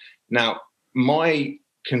squad. Now, my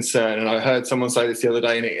concern, and I heard someone say this the other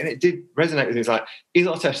day, and it did resonate with me. It's like, is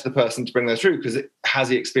Arteta the person to bring those through? Because it has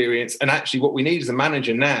the experience, and actually what we need as a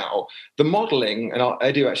manager now, the modelling, and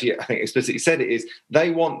I do actually, I think explicitly said it, is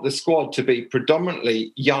they want the squad to be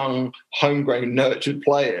predominantly young, homegrown, nurtured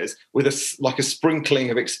players with a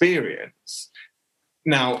sprinkling of experience.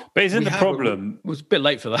 Now, but isn't the problem? It was a bit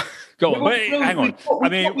late for that. Go on. Wait, hang on.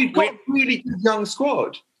 We've got a really good young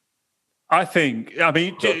squad. I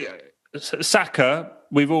mean, Saka,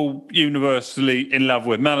 we've all universally in love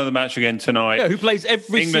with. Man of the match again tonight. Yeah, who plays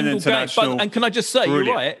every single game. And can I just say, brilliant.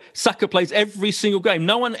 You're right, Saka plays every single game.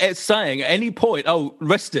 No one is saying at any point, oh,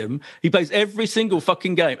 rest him. He plays every single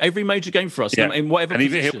fucking game, every major game for us, in whatever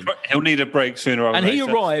position. He'll need a break sooner or later. And he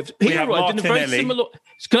arrived in a very similar...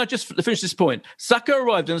 Can I just finish this point? Saka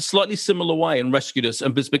arrived in a slightly similar way and rescued us,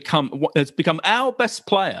 and has become our best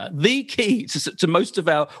player, the key to most of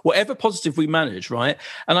our whatever positive we manage, right?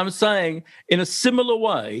 And I'm saying in a similar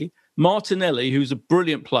way, Martinelli, who's a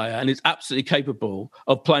brilliant player and is absolutely capable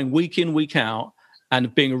of playing week in, week out,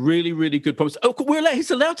 and being a really, really good performance. Oh,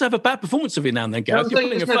 he's allowed to have a bad performance every now and then, Gareth. You're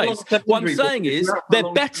pulling your face. What I'm saying is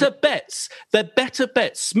they're better bets. They're better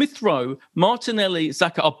bets. Smith Rowe, Martinelli,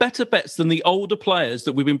 Saka are better bets than the older players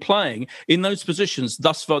that we've been playing in those positions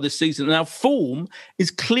thus far this season. And our form is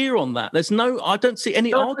clear on that. I don't see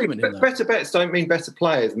any argument in that. Better bets don't mean better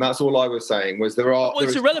players, and that's all I was saying. It's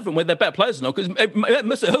irrelevant whether they're better players or not, because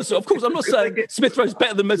Mesut Ozil, of course, I'm not saying Smith Rowe's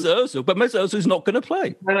better than Mesut Ozil, but Mesut Ozil's not going to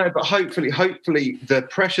play. No, but hopefully the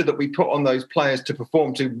pressure that we put on those players to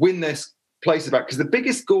perform, to win their places back, because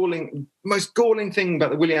the most galling thing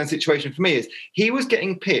about the Willian situation for me is he was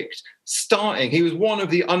getting picked starting. He was one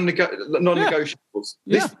of the non-negotiables.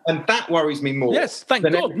 And that worries me more. Yes, thank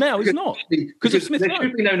God. Now he's not. Because of Smith Rowe. There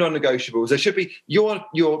should be no non-negotiables. There should be your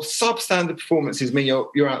substandard performances mean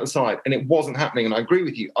you're out the side, and it wasn't happening. And I agree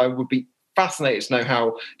with you. I would be fascinated to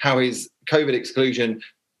know how his COVID exclusion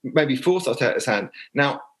maybe forced Arteta's hand.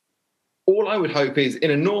 Now, all I would hope is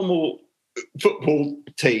in a normal football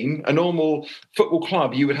team, a normal football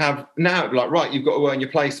club, you would have now it'd be like, right, you've got to earn your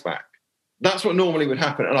place back. That's what normally would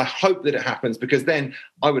happen. And I hope that it happens, because then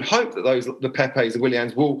I would hope that the Pepes, the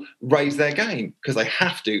Willians will raise their game, because they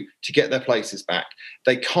have to get their places back.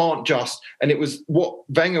 They can't just, and it was what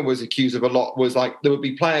Wenger was accused of a lot, was like there would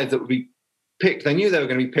be players that would be picked. They knew they were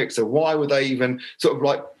going to be picked. So why would they even sort of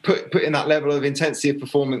like put in that level of intensity of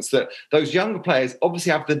performance that those younger players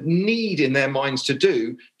obviously have the need in their minds to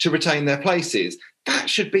do to retain their places? That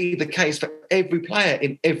should be the case for every player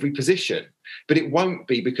in every position. But it won't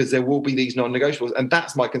be, because there will be these non-negotiables. And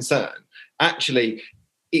that's my concern. Actually,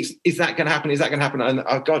 is that going to happen? Is that going to happen?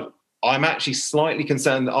 And God, I'm actually slightly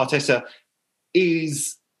concerned that Arteta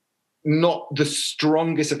is not the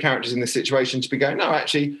strongest of characters in this situation to be going, no,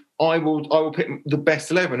 actually, I will pick the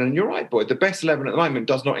best 11. And you're right, Boyd, the best 11 at the moment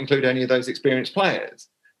does not include any of those experienced players.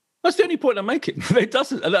 That's the only point I'm making. It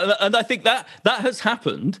doesn't, and I think that has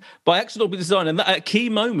happened by accident or by design, and that at a key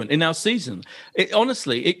moment in our season,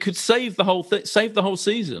 honestly, it could save the whole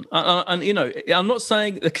season. And you know, I'm not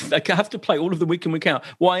saying they have to play all of the week in, week out.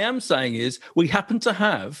 What I am saying is we happen to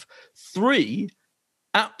have 3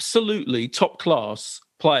 absolutely top class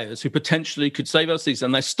players who potentially could save our season,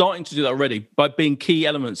 and they're starting to do that already by being key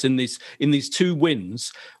elements in these 2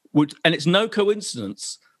 wins. And it's no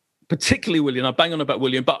coincidence. Particularly Willian, I bang on about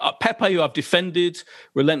Willian, but Pepe, who I've defended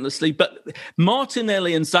relentlessly, but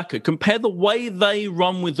Martinelli and Xhaka, compare the way they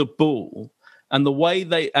run with the ball and the way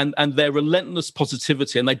they and their relentless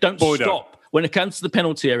positivity, and they don't stop when it comes to the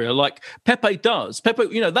penalty area like Pepe does. Pepe,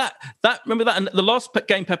 you know, that remember that, and the last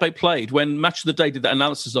game Pepe played, when Match of the Day did that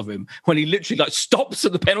analysis of him, when he literally like stops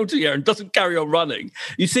at the penalty area and doesn't carry on running.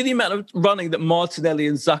 You see the amount of running that Martinelli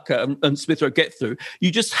and Xhaka and Smith Rowe get through. You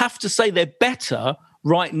just have to say they're better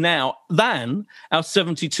right now than our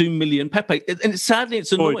 72 million Pepe. And sadly,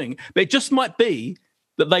 it's annoying, but it just might be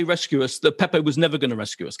that they rescue us, that Pepe was never going to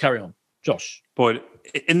rescue us. Carry on. Josh. Boyd,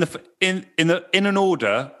 in an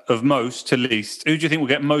order of most to least, who do you think will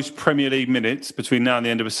get most Premier League minutes between now and the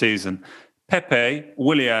end of a season? Pepe,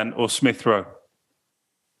 Willian, or Smith Rowe?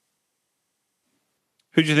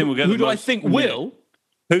 Who do you think will get the most? Who do I think will?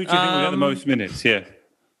 Who do you think will get the most minutes,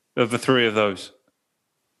 of the 3 of those?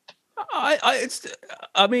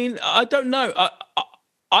 I mean, I don't know.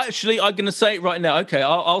 I'm going to say it right now. Okay,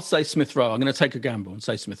 I'll say Smith Rowe. I'm going to take a gamble and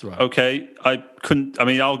say Smith Rowe. Okay,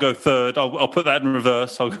 I'll go third. I'll put that in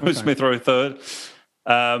reverse. I'll go with Smith Rowe third.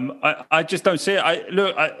 I just don't see it.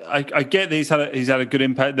 I get that he's had a good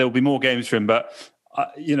impact. There will be more games for him, but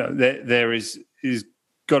there is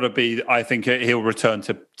got to be. I think he'll return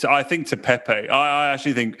to Pepe. I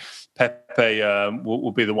actually think Pepe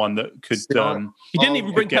will be the one that could. He didn't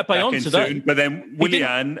even bring Pepe on today. Soon, but then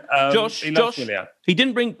Willian, Josh, Willian. He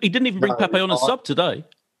didn't even bring Pepe on as sub today.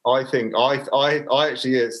 I think I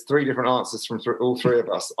actually, it's 3 different answers from all 3 of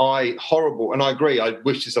us. Horrible, and I agree. I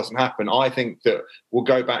wish this doesn't happen. I think that we'll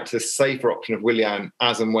go back to the safer option of Willian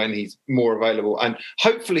as and when he's more available, and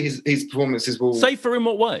hopefully his performances will. Safer in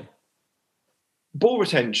what way? Ball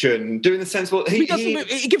retention, doing the sensible. He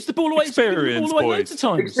gives the ball away. Experience, loads of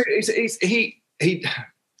times.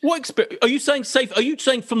 What experience? Are you saying safe? Are you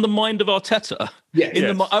saying from the mind of Arteta?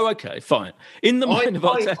 Yeah. Okay, fine. In the mind of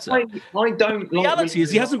Arteta. I don't. The reality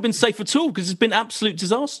is he hasn't been safe at all, because it's been absolute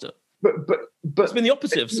disaster. But it's been the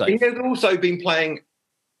opposite of safe. He has also been playing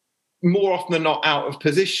more often than not out of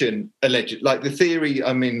position, alleged. Like the theory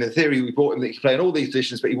we brought him that he could play in all these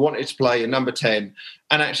positions, but he wanted to play in number 10,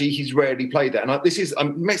 and actually he's rarely played that. And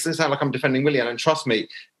it makes it sound like I'm defending Willian, and trust me,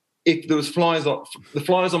 if there was the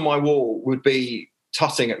flies on my wall would be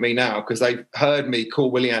tutting at me now, because they've heard me call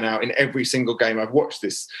Willian out in every single game I've watched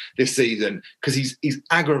this season, because he's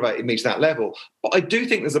aggravated me to that level. But I do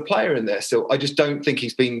think there's a player in there still. I just don't think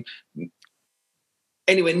he's been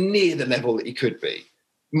anywhere near the level that he could be.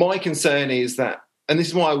 My concern is that, and this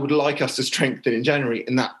is why I would like us to strengthen in January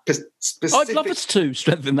in that specific. I'd love us to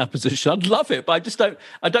strengthen that position. I'd love it, but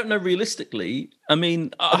I don't know realistically. I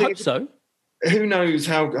mean, I hope so. Who knows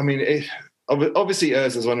how? I mean, obviously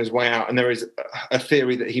Ozil's on his way out, and there is a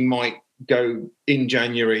theory that he might go in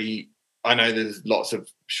January. I know there's lots of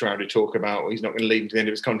shrouded talk about he's not going to leave to the end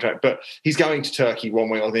of his contract, but he's going to Turkey one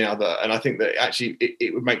way or the other. And I think that actually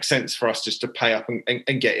it would make sense for us just to pay up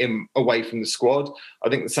and get him away from the squad. I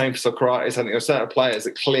think the same for Socrates. I think there are certain players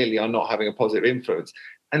that clearly are not having a positive influence.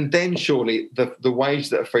 And then surely the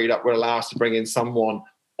wage that are freed up will allow us to bring in someone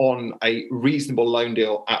on a reasonable loan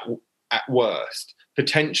deal at worst.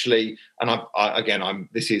 Potentially, and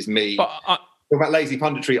this is me. But about lazy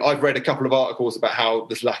punditry, I've read a couple of articles about how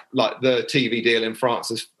this, like the TV deal in France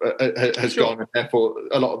has gone, and therefore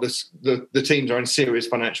a lot of the teams are in serious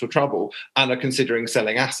financial trouble and are considering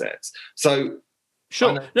selling assets. So.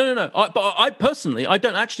 Sure. No. But I personally, I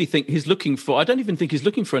don't actually think he's looking for. I don't even think he's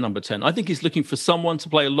looking for a number 10. I think he's looking for someone to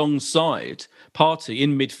play alongside Partey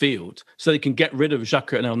in midfield, so they can get rid of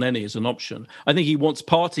Xhaka and El Neni as an option. I think he wants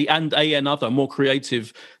Partey and another more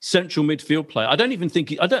creative central midfield player. I don't even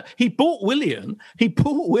think he bought Willian. He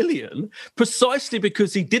bought Willian precisely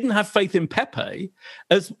because he didn't have faith in Pepe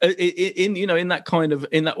as in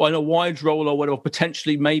a wide role or whatever.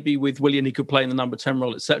 Potentially, maybe with Willian he could play in the number 10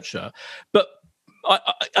 role, etc. But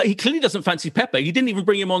he clearly doesn't fancy Pepe. He didn't even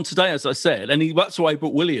bring him on today, as I said, and that's why he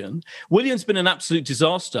brought Willian. Willian's been an absolute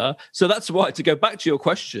disaster, so that's why. To go back to your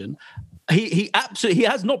question, he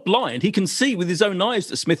has not blind. He can see with his own eyes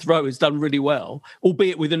that Smith Rowe has done really well,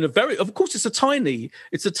 albeit within a very. Of course, it's a tiny.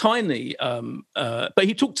 But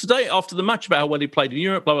he talked today after the match about how well he played in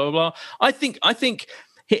Europe. Blah blah blah. I think.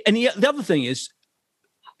 The other thing is,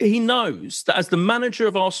 he knows that as the manager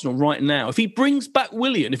of Arsenal right now, if he brings back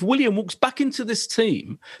Willian, if Willian walks back into this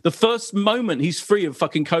team, the first moment he's free of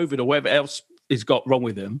fucking COVID or whatever else he's got wrong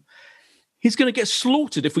with him, he's going to get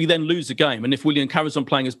slaughtered if we then lose a game and if Willian carries on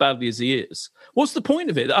playing as badly as he is. What's the point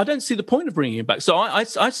of it? I don't see the point of bringing him back. So I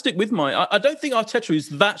stick with I don't think Arteta is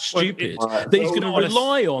that stupid that he's going to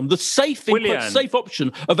rely on the safe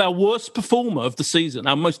option of our worst performer of the season,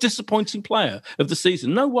 our most disappointing player of the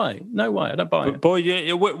season. No way. I don't buy it.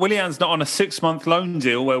 Boy, Willian's not on a 6-month loan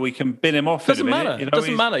deal where we can bin him off. Doesn't matter.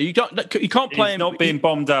 Doesn't matter. You can't play him. He's not being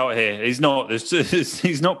bombed out here. He's not.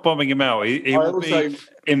 He's not bombing him out. He will be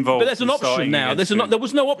involved. But there's an option now. There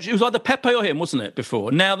was no option. It was either Pepe or him, wasn't it,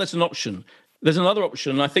 before? Now there's an option. There's another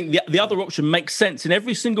option, and I think the other option makes sense in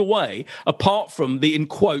every single way, apart from the, in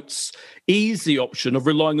quotes, easy option of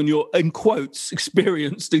relying on your, in quotes,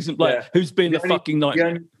 experienced, decent player who's been a fucking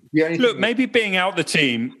nightmare. Look, maybe being out the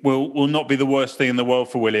team will not be the worst thing in the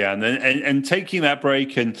world for Willian, and taking that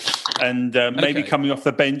break and maybe coming off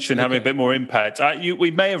the bench and having a bit more impact.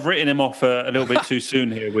 We may have written him off a little bit too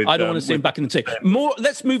soon here. I don't want to see him back in the team.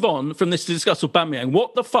 Let's move on from this to discuss Aubameyang.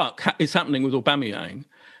 What the fuck is happening with Aubameyang,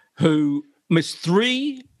 who missed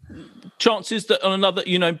 3 chances that on another,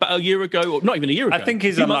 a year ago, or not even a year ago. I think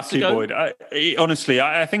he's unlucky, Boyd. Honestly,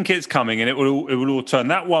 I think it's coming, and it will all turn.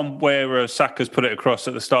 That one where Saka's put it across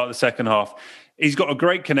at the start of the second half, he's got a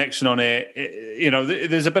great connection on it.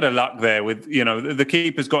 There's a bit of luck there with, the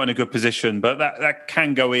keeper's got in a good position, but that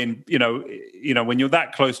can go in. When you're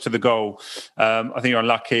that close to the goal, I think you're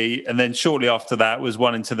unlucky. And then shortly after that was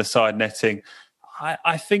one into the side netting.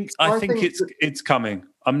 I think it's coming.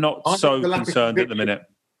 I'm not so concerned at the minute.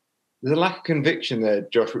 There's a lack of conviction there,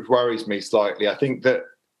 Josh, which worries me slightly. I think that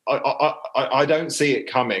I don't see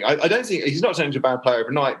it coming. I don't see he's not turning into a bad player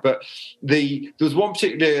overnight, but there was one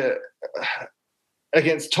particular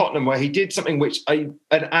against Tottenham where he did something which an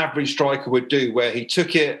average striker would do, where he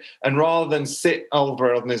took it and rather than sit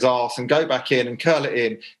over on his arse and go back in and curl it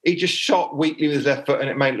in, he just shot weakly with his left foot and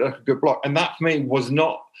it made it look like a good block. And that for me was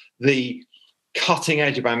not the cutting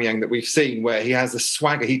edge of Aubameyang that we've seen, where he has the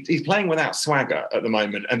swagger. He's playing without swagger at the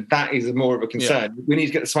moment, and that is more of a concern. We need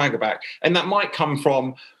to get the swagger back, and that might come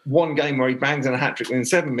from one game where he bangs in a hat-trick within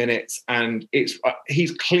 7 minutes, and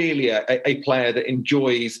he's clearly a player that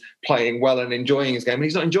enjoys playing well and enjoying his game, and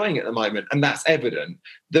he's not enjoying it at the moment, and that's evident.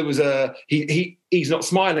 There was he's not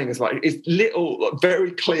smiling as much. It's little,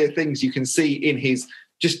 very clear things you can see in his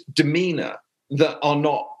just demeanour that are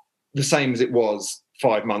not the same as it was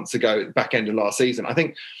 5 months ago at the back end of last season. I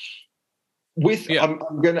think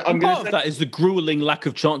I'm going part of that is the grueling lack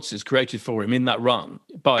of chances created for him in that run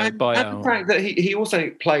by the fact that he also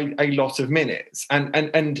played a lot of minutes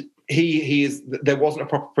and he is, there wasn't a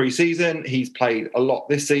proper pre-season. He's played a lot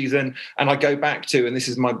this season, and I go back to, and this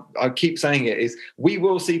is I keep saying it, is we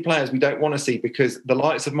will see players we don't want to see, because the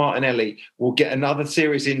likes of Martinelli will get another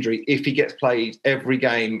serious injury if he gets played every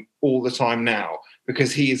game all the time now,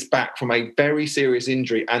 because he is back from a very serious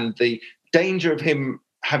injury, and the danger of him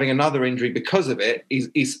having another injury because of it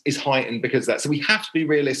is heightened because of that. So we have to be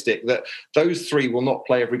realistic that those 3 will not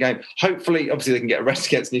play every game. Hopefully, obviously, they can get a rest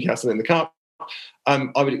against Newcastle in the Cup.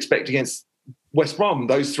 I would expect against West Brom,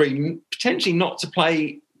 those 3 potentially not to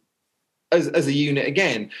play as a unit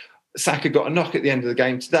again. Saka got a knock at the end of the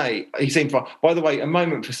game today. He seemed fine. By the way, a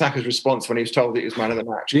moment for Saka's response when he was told that he was man of the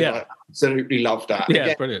match. Yeah. I absolutely loved that. Yeah,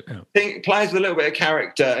 again, brilliant. Yeah. I think players with a little bit of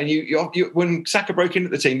character, and you when Saka broke into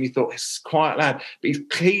the team, you thought, it's a quiet lad. But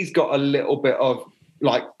he's got a little bit of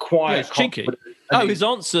quiet confidence his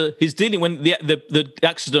answer, his dealing when the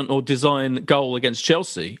accident or design goal against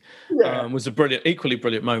Chelsea was a equally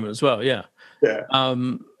brilliant moment as well. Yeah.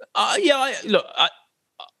 I'm not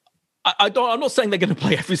saying they're going to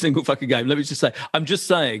play every single fucking game. Let me just say, I'm just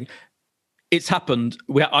saying it's happened.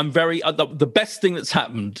 The best thing that's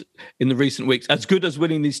happened in the recent weeks, as good as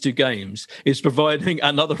winning these 2 games, is providing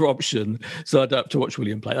another option so I don't have to watch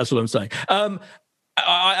William play. That's what I'm saying.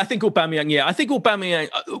 I think Aubameyang, I think Aubameyang,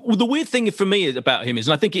 the weird thing for me about him is,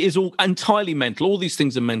 and I think it is all entirely mental, all these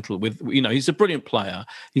things are mental with, he's a brilliant player.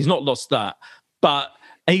 He's not lost that. But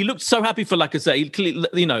and he looked so happy for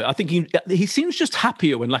Lacazette. I think he seems just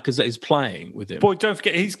happier when Lacazette is playing with him. Boy, don't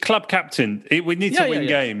forget he's club captain. We need to win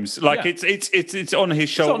games. It's on his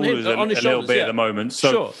shoulders a little bit at the moment.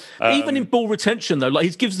 So, sure. Even in ball retention though, he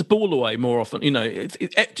gives the ball away more often.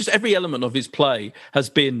 Just every element of his play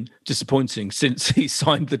has been disappointing since he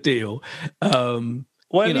signed the deal. Well,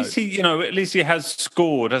 at least he has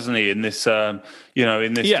scored, hasn't he? In this,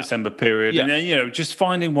 December period, and then just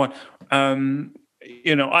finding one. I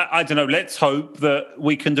don't know. Let's hope that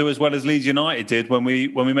we can do as well as Leeds United did when we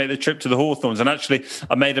made the trip to the Hawthorns. And actually,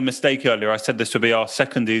 I made a mistake earlier. I said this would be our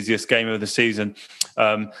second easiest game of the season,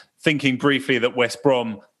 thinking briefly that West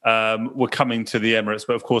Brom were coming to the Emirates,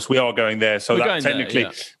 but of course we are going there. So that technically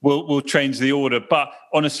will change the order. But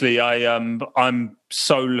honestly, I'm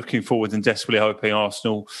so looking forward and desperately hoping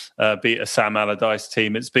Arsenal beat a Sam Allardyce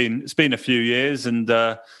team. It's been a few years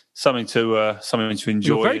and. Something to enjoy.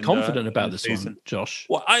 You're very confident about this season, Josh.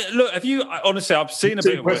 Well, honestly, I've seen a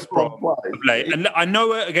bit of West Brom play, and I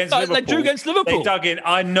know it against Liverpool. They drew against Liverpool. They dug in.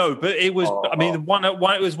 I know, but it was.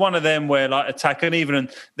 It was one of them where attack, and even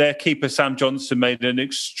their keeper Sam Johnson made an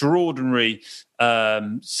extraordinary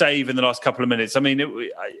save in the last couple of minutes.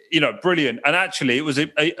 Brilliant. And actually, it was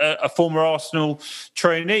a former Arsenal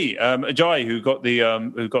trainee, Ajayi, who got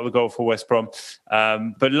the goal for West Brom.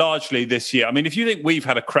 But largely this year, if you think we've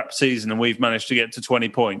had a crap season and we've managed to get to 20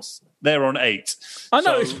 points, they're on 8. I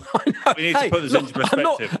know. We need to put this into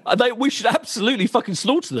perspective. We should absolutely fucking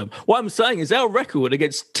slaughter them. What I'm saying is our record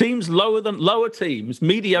against teams lower teams,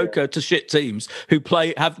 mediocre to shit teams who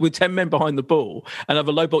have with 10 men behind the ball and have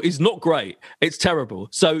a low ball is not great. It's terrible.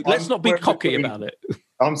 So let's not be cocky about it.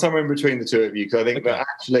 I'm somewhere in between the two of you because I think that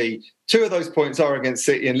actually 2 of those points are against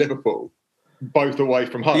City and Liverpool, both away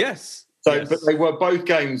from home. Yes. But they were both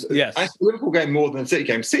games. Yes. Actually, Liverpool game more than the City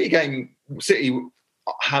game. City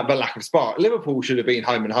have a lack of spark. Liverpool should have been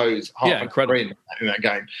home and hose in that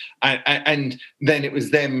game, and then it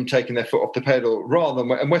was them taking their foot off the pedal rather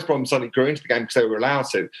than. And West Brom suddenly grew into the game because they were allowed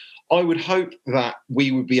to. I would hope that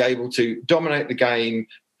we would be able to dominate the game,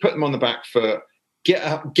 put them on the back foot,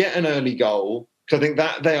 get an early goal. Because I think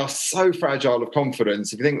that they are so fragile of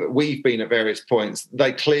confidence. If you think that we've been at various points,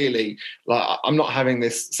 they clearly I'm not having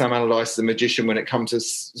this Sam Allardyce as a magician when it comes to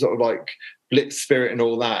sort of blitz spirit and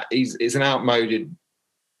all that. It's an outmoded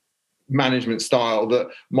management style that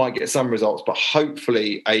might get some results, but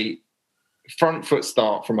hopefully a front foot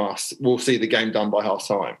start from us will see the game done by half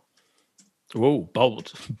time. Oh,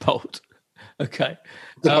 bold. Okay.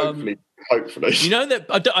 Hopefully.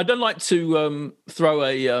 That I don't like to throw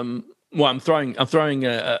a. I'm throwing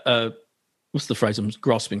a what's the phrase I'm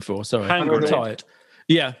grasping for? Sorry, I'm tired.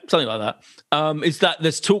 Yeah, something like that. Is that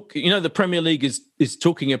there's talk? The Premier League is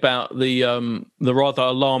talking about the rather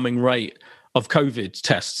alarming rate of COVID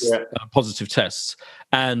tests, positive tests,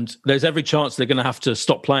 and there's every chance they're going to have to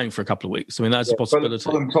stop playing for a couple of weeks. That's a possibility.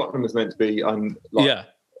 Tottenham is meant to be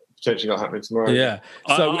potentially not happening tomorrow. Yeah.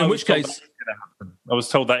 So in which case, I was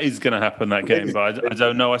told that is going to happen that game, but I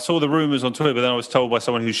don't know. I saw the rumours on Twitter, but then I was told by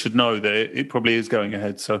someone who should know that it probably is going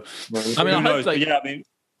ahead. So I hope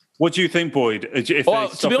what do you think, Boyd? If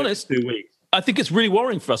to be honest, 2 weeks. I think it's really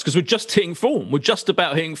worrying for us because we're just hitting form. We're just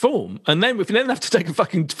about hitting form. And then if we then have to take a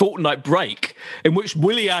fucking fortnight break in which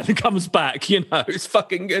Willian comes back, it's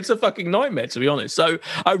a fucking nightmare, to be honest. So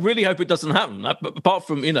I really hope it doesn't happen. Apart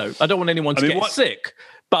from, I don't want anyone to get sick.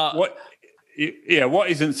 But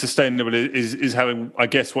what isn't sustainable is having, I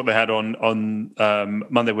guess, what they had on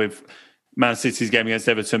Monday with Man City's game against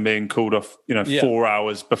Everton being called off, 4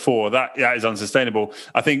 hours before. That is unsustainable.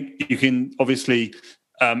 I think you can obviously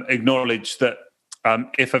acknowledge that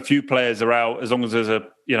if a few players are out, as long as there's a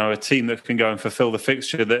team that can go and fulfill the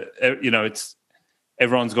fixture, that it's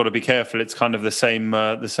everyone's got to be careful. It's kind of the same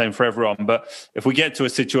for everyone. But if we get to a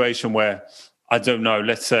situation where, I don't know,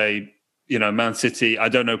 let's say Man City, I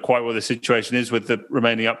don't know quite what the situation is with the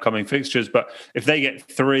remaining upcoming fixtures, but if they get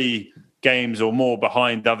 3 games or more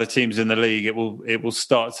behind other teams in the league, it will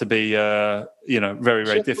start to be very,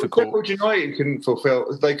 very difficult. Sheffield United couldn't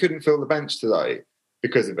fill the bench today.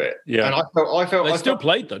 because of it. Yeah. And I felt they still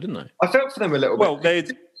played though, didn't they? I felt for them a little bit. Well,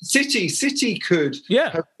 City could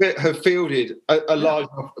Yeah. have fielded a large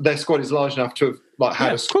enough. Their squad is large enough to have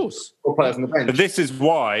had of course. 4 players on the bench. But this is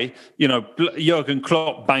why, Jurgen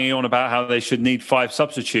Klopp banging on about how they should need 5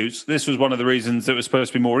 substitutes. This was one of the reasons that it was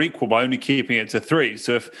supposed to be more equal by only keeping it to 3.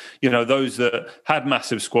 So if, those that had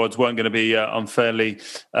massive squads weren't going to be unfairly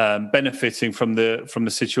benefiting from the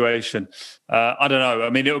situation. I don't know. I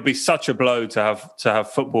mean, it would be such a blow to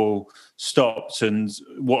have football stopped, and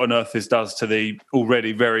what on earth this does to the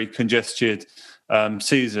already very congested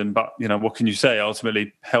season. But, what can you say?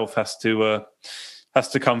 Ultimately, health has to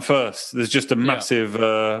come first. There's just a massive,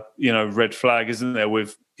 red flag, isn't there?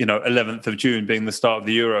 With 11th of June being the start of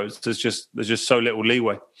the Euros, there's just so little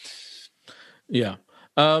leeway. Yeah.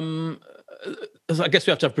 I guess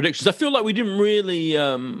we have to have predictions. I feel like we didn't really,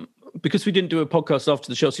 because we didn't do a podcast after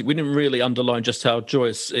the Chelsea, we didn't really underline just how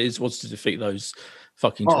joyous it was to defeat those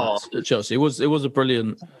fucking twats at Chelsea. It was a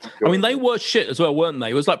brilliant. I mean, they were shit as well, weren't they?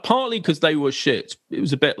 It was like partly because they were shit. It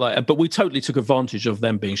was a bit like, but we totally took advantage of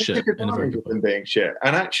them being shit. Took advantage of them being shit,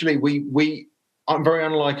 and actually, we very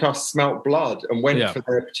unlike us, smelt blood and went for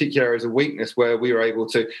their particular areas of weakness where we were able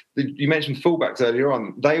to. You mentioned fullbacks earlier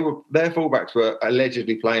on. Their fullbacks were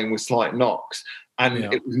allegedly playing with slight knocks, and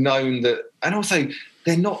it was known that, and also.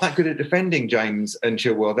 They're not that good at defending, James and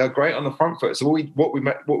Chilwell. They're great on the front foot. So what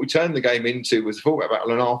we turned the game into was a fullback battle,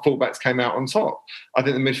 and our fullbacks came out on top. I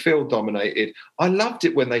think the midfield dominated. I loved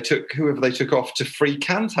it when they took whoever they took off to free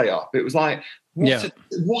Kante up. It was like,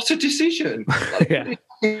 what a decision!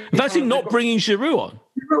 Imagine not bringing Giroud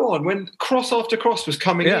on. When cross after cross was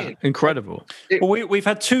coming in. Incredible. We've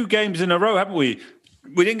had 2 games in a row, haven't we?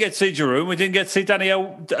 We didn't get to see Giroud. We didn't get to see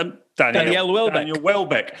Daniel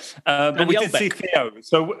Welbeck. But we did see Theo.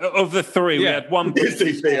 So of the 3, we had one. We did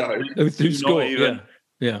see Theo. Who scored?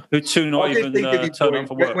 Who 2 not even turned up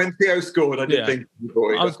for work. When Theo scored, I did think,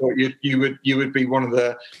 boy, I thought you would be one of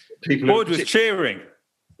the people. Boyd was cheering.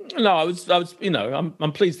 No, I was.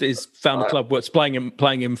 I'm pleased that he's found a club where it's playing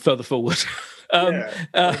him further forward.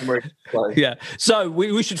 So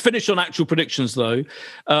we should finish on actual predictions though.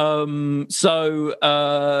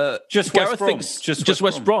 Just Gareth West thinks Brom. just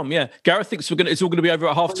West Brom. Yeah, Gareth thinks it's all going to be over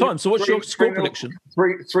at half time. So what's your score prediction?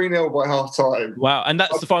 3-0 by half time. Wow, and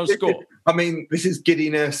that's the final score. I mean, this is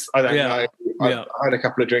giddiness. I don't know. I had a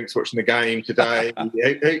couple of drinks watching the game today.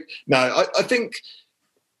 I think.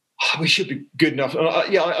 We should be good enough.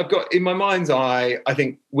 I've got in my mind's eye. I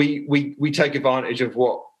think we take advantage of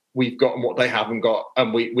what we've got and what they haven't got,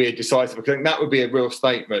 and we're decisive. I think that would be a real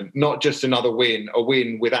statement, not just another win, a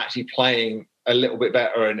win with actually playing a little bit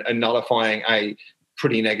better and nullifying a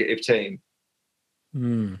pretty negative team.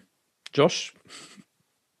 Josh?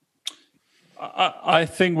 I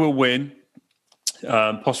think we'll win,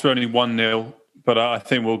 possibly only 1-0, but I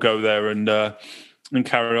think we'll go there and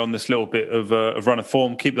carry on this little bit of run of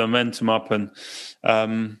form, keep the momentum up, and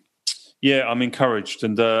I'm encouraged,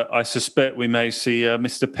 and I suspect we may see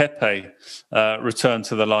Mr. Pepe return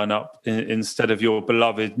to the lineup instead of your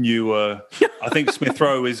beloved new. I think Smith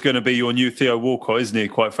Rowe is going to be your new Theo Walcott, isn't he?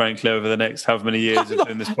 Quite frankly, over the next however many years of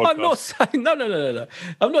doing this podcast. I'm not saying no.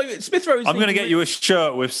 I'm not. Smith Rowe. I'm going to get you a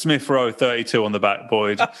shirt with Smith Rowe 32 on the back,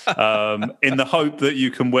 Boyd, in the hope that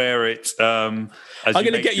you can wear it. I'm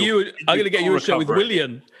going to get you a shirt with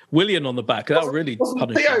Willian on the back. That would really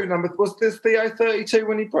punish Theo number. Was this Theo 32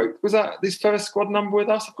 when he broke? Was that his first squad number with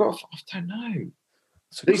us? I don't know.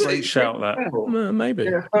 It's a great shout, that. Maybe.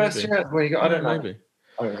 Yeah, first shirt when he got. I don't know. Maybe.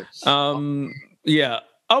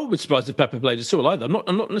 I would be surprised if Pepe played at all either.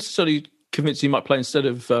 I'm not necessarily convinced he might play instead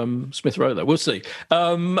of Smith Rowe, though. We'll see.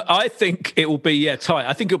 I think it will be tight.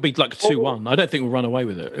 I think it'll be like 2-1. I don't think we'll run away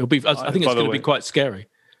with it. It'll be. I think it's going to be quite scary.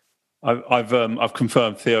 I've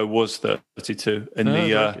confirmed Theo was 32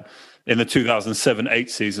 in the 2007-8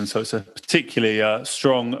 season, so it's a particularly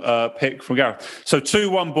strong pick from Gareth. So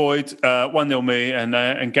 2-1 Boyd, 1-0 me,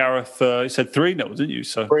 and Gareth. You said 3-0, didn't you?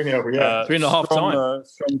 So 3-0, yeah, 3.5 time.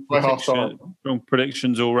 Strong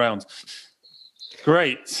predictions all round.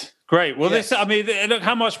 Great. Well, yes. Look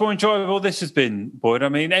how much more enjoyable this has been, Boyd. I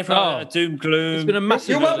mean, everyone doom gloom. It's been a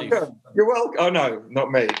massive relief. You're welcome. Oh no, not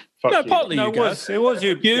me. Fuck no, you. partly no, you. It was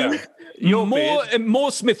you. You're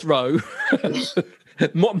more Smith Rowe,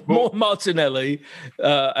 more Martinelli,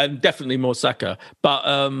 and definitely more Saka. But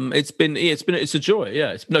it's a joy.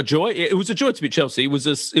 Yeah, it's no joy. It was a joy to beat Chelsea. It was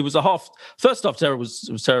a first half terror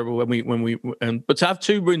was terrible but to have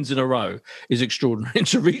 2 wins in a row is extraordinary, and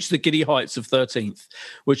to reach the giddy heights of 13th,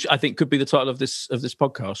 which I think could be the title of this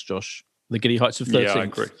podcast, Josh. The giddy heights of 13th. Yeah, I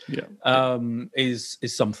agree. Yeah, is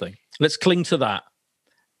something. Let's cling to that.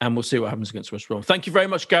 and we'll see what happens against West Brom. Thank you very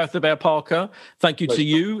much, Gareth the Bear Parker. Thank you to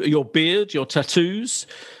you, your beard, your tattoos,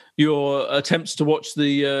 your attempts to watch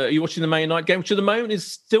the... are you watching the Man United game, which at the moment is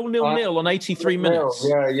still 0-0 on 83 minutes?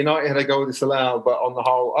 Yeah, United had a goal disallowed, but on the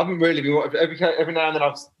whole, I haven't really been watching. Every now and then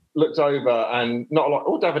I've looked over and not a lot.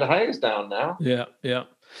 Oh, David De Gea's down now. Yeah.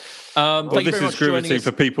 Well, this is riveting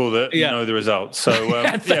for people that know the results. So,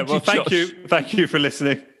 thank you for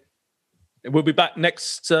listening. We'll be back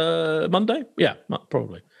next Monday. Yeah,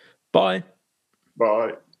 probably. Bye.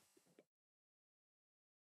 Bye.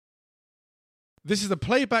 This is a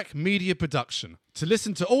Playback Media production. To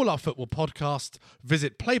listen to all our football podcasts,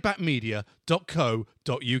 visit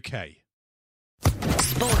playbackmedia.co.uk.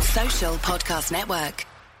 Sports Social Podcast Network.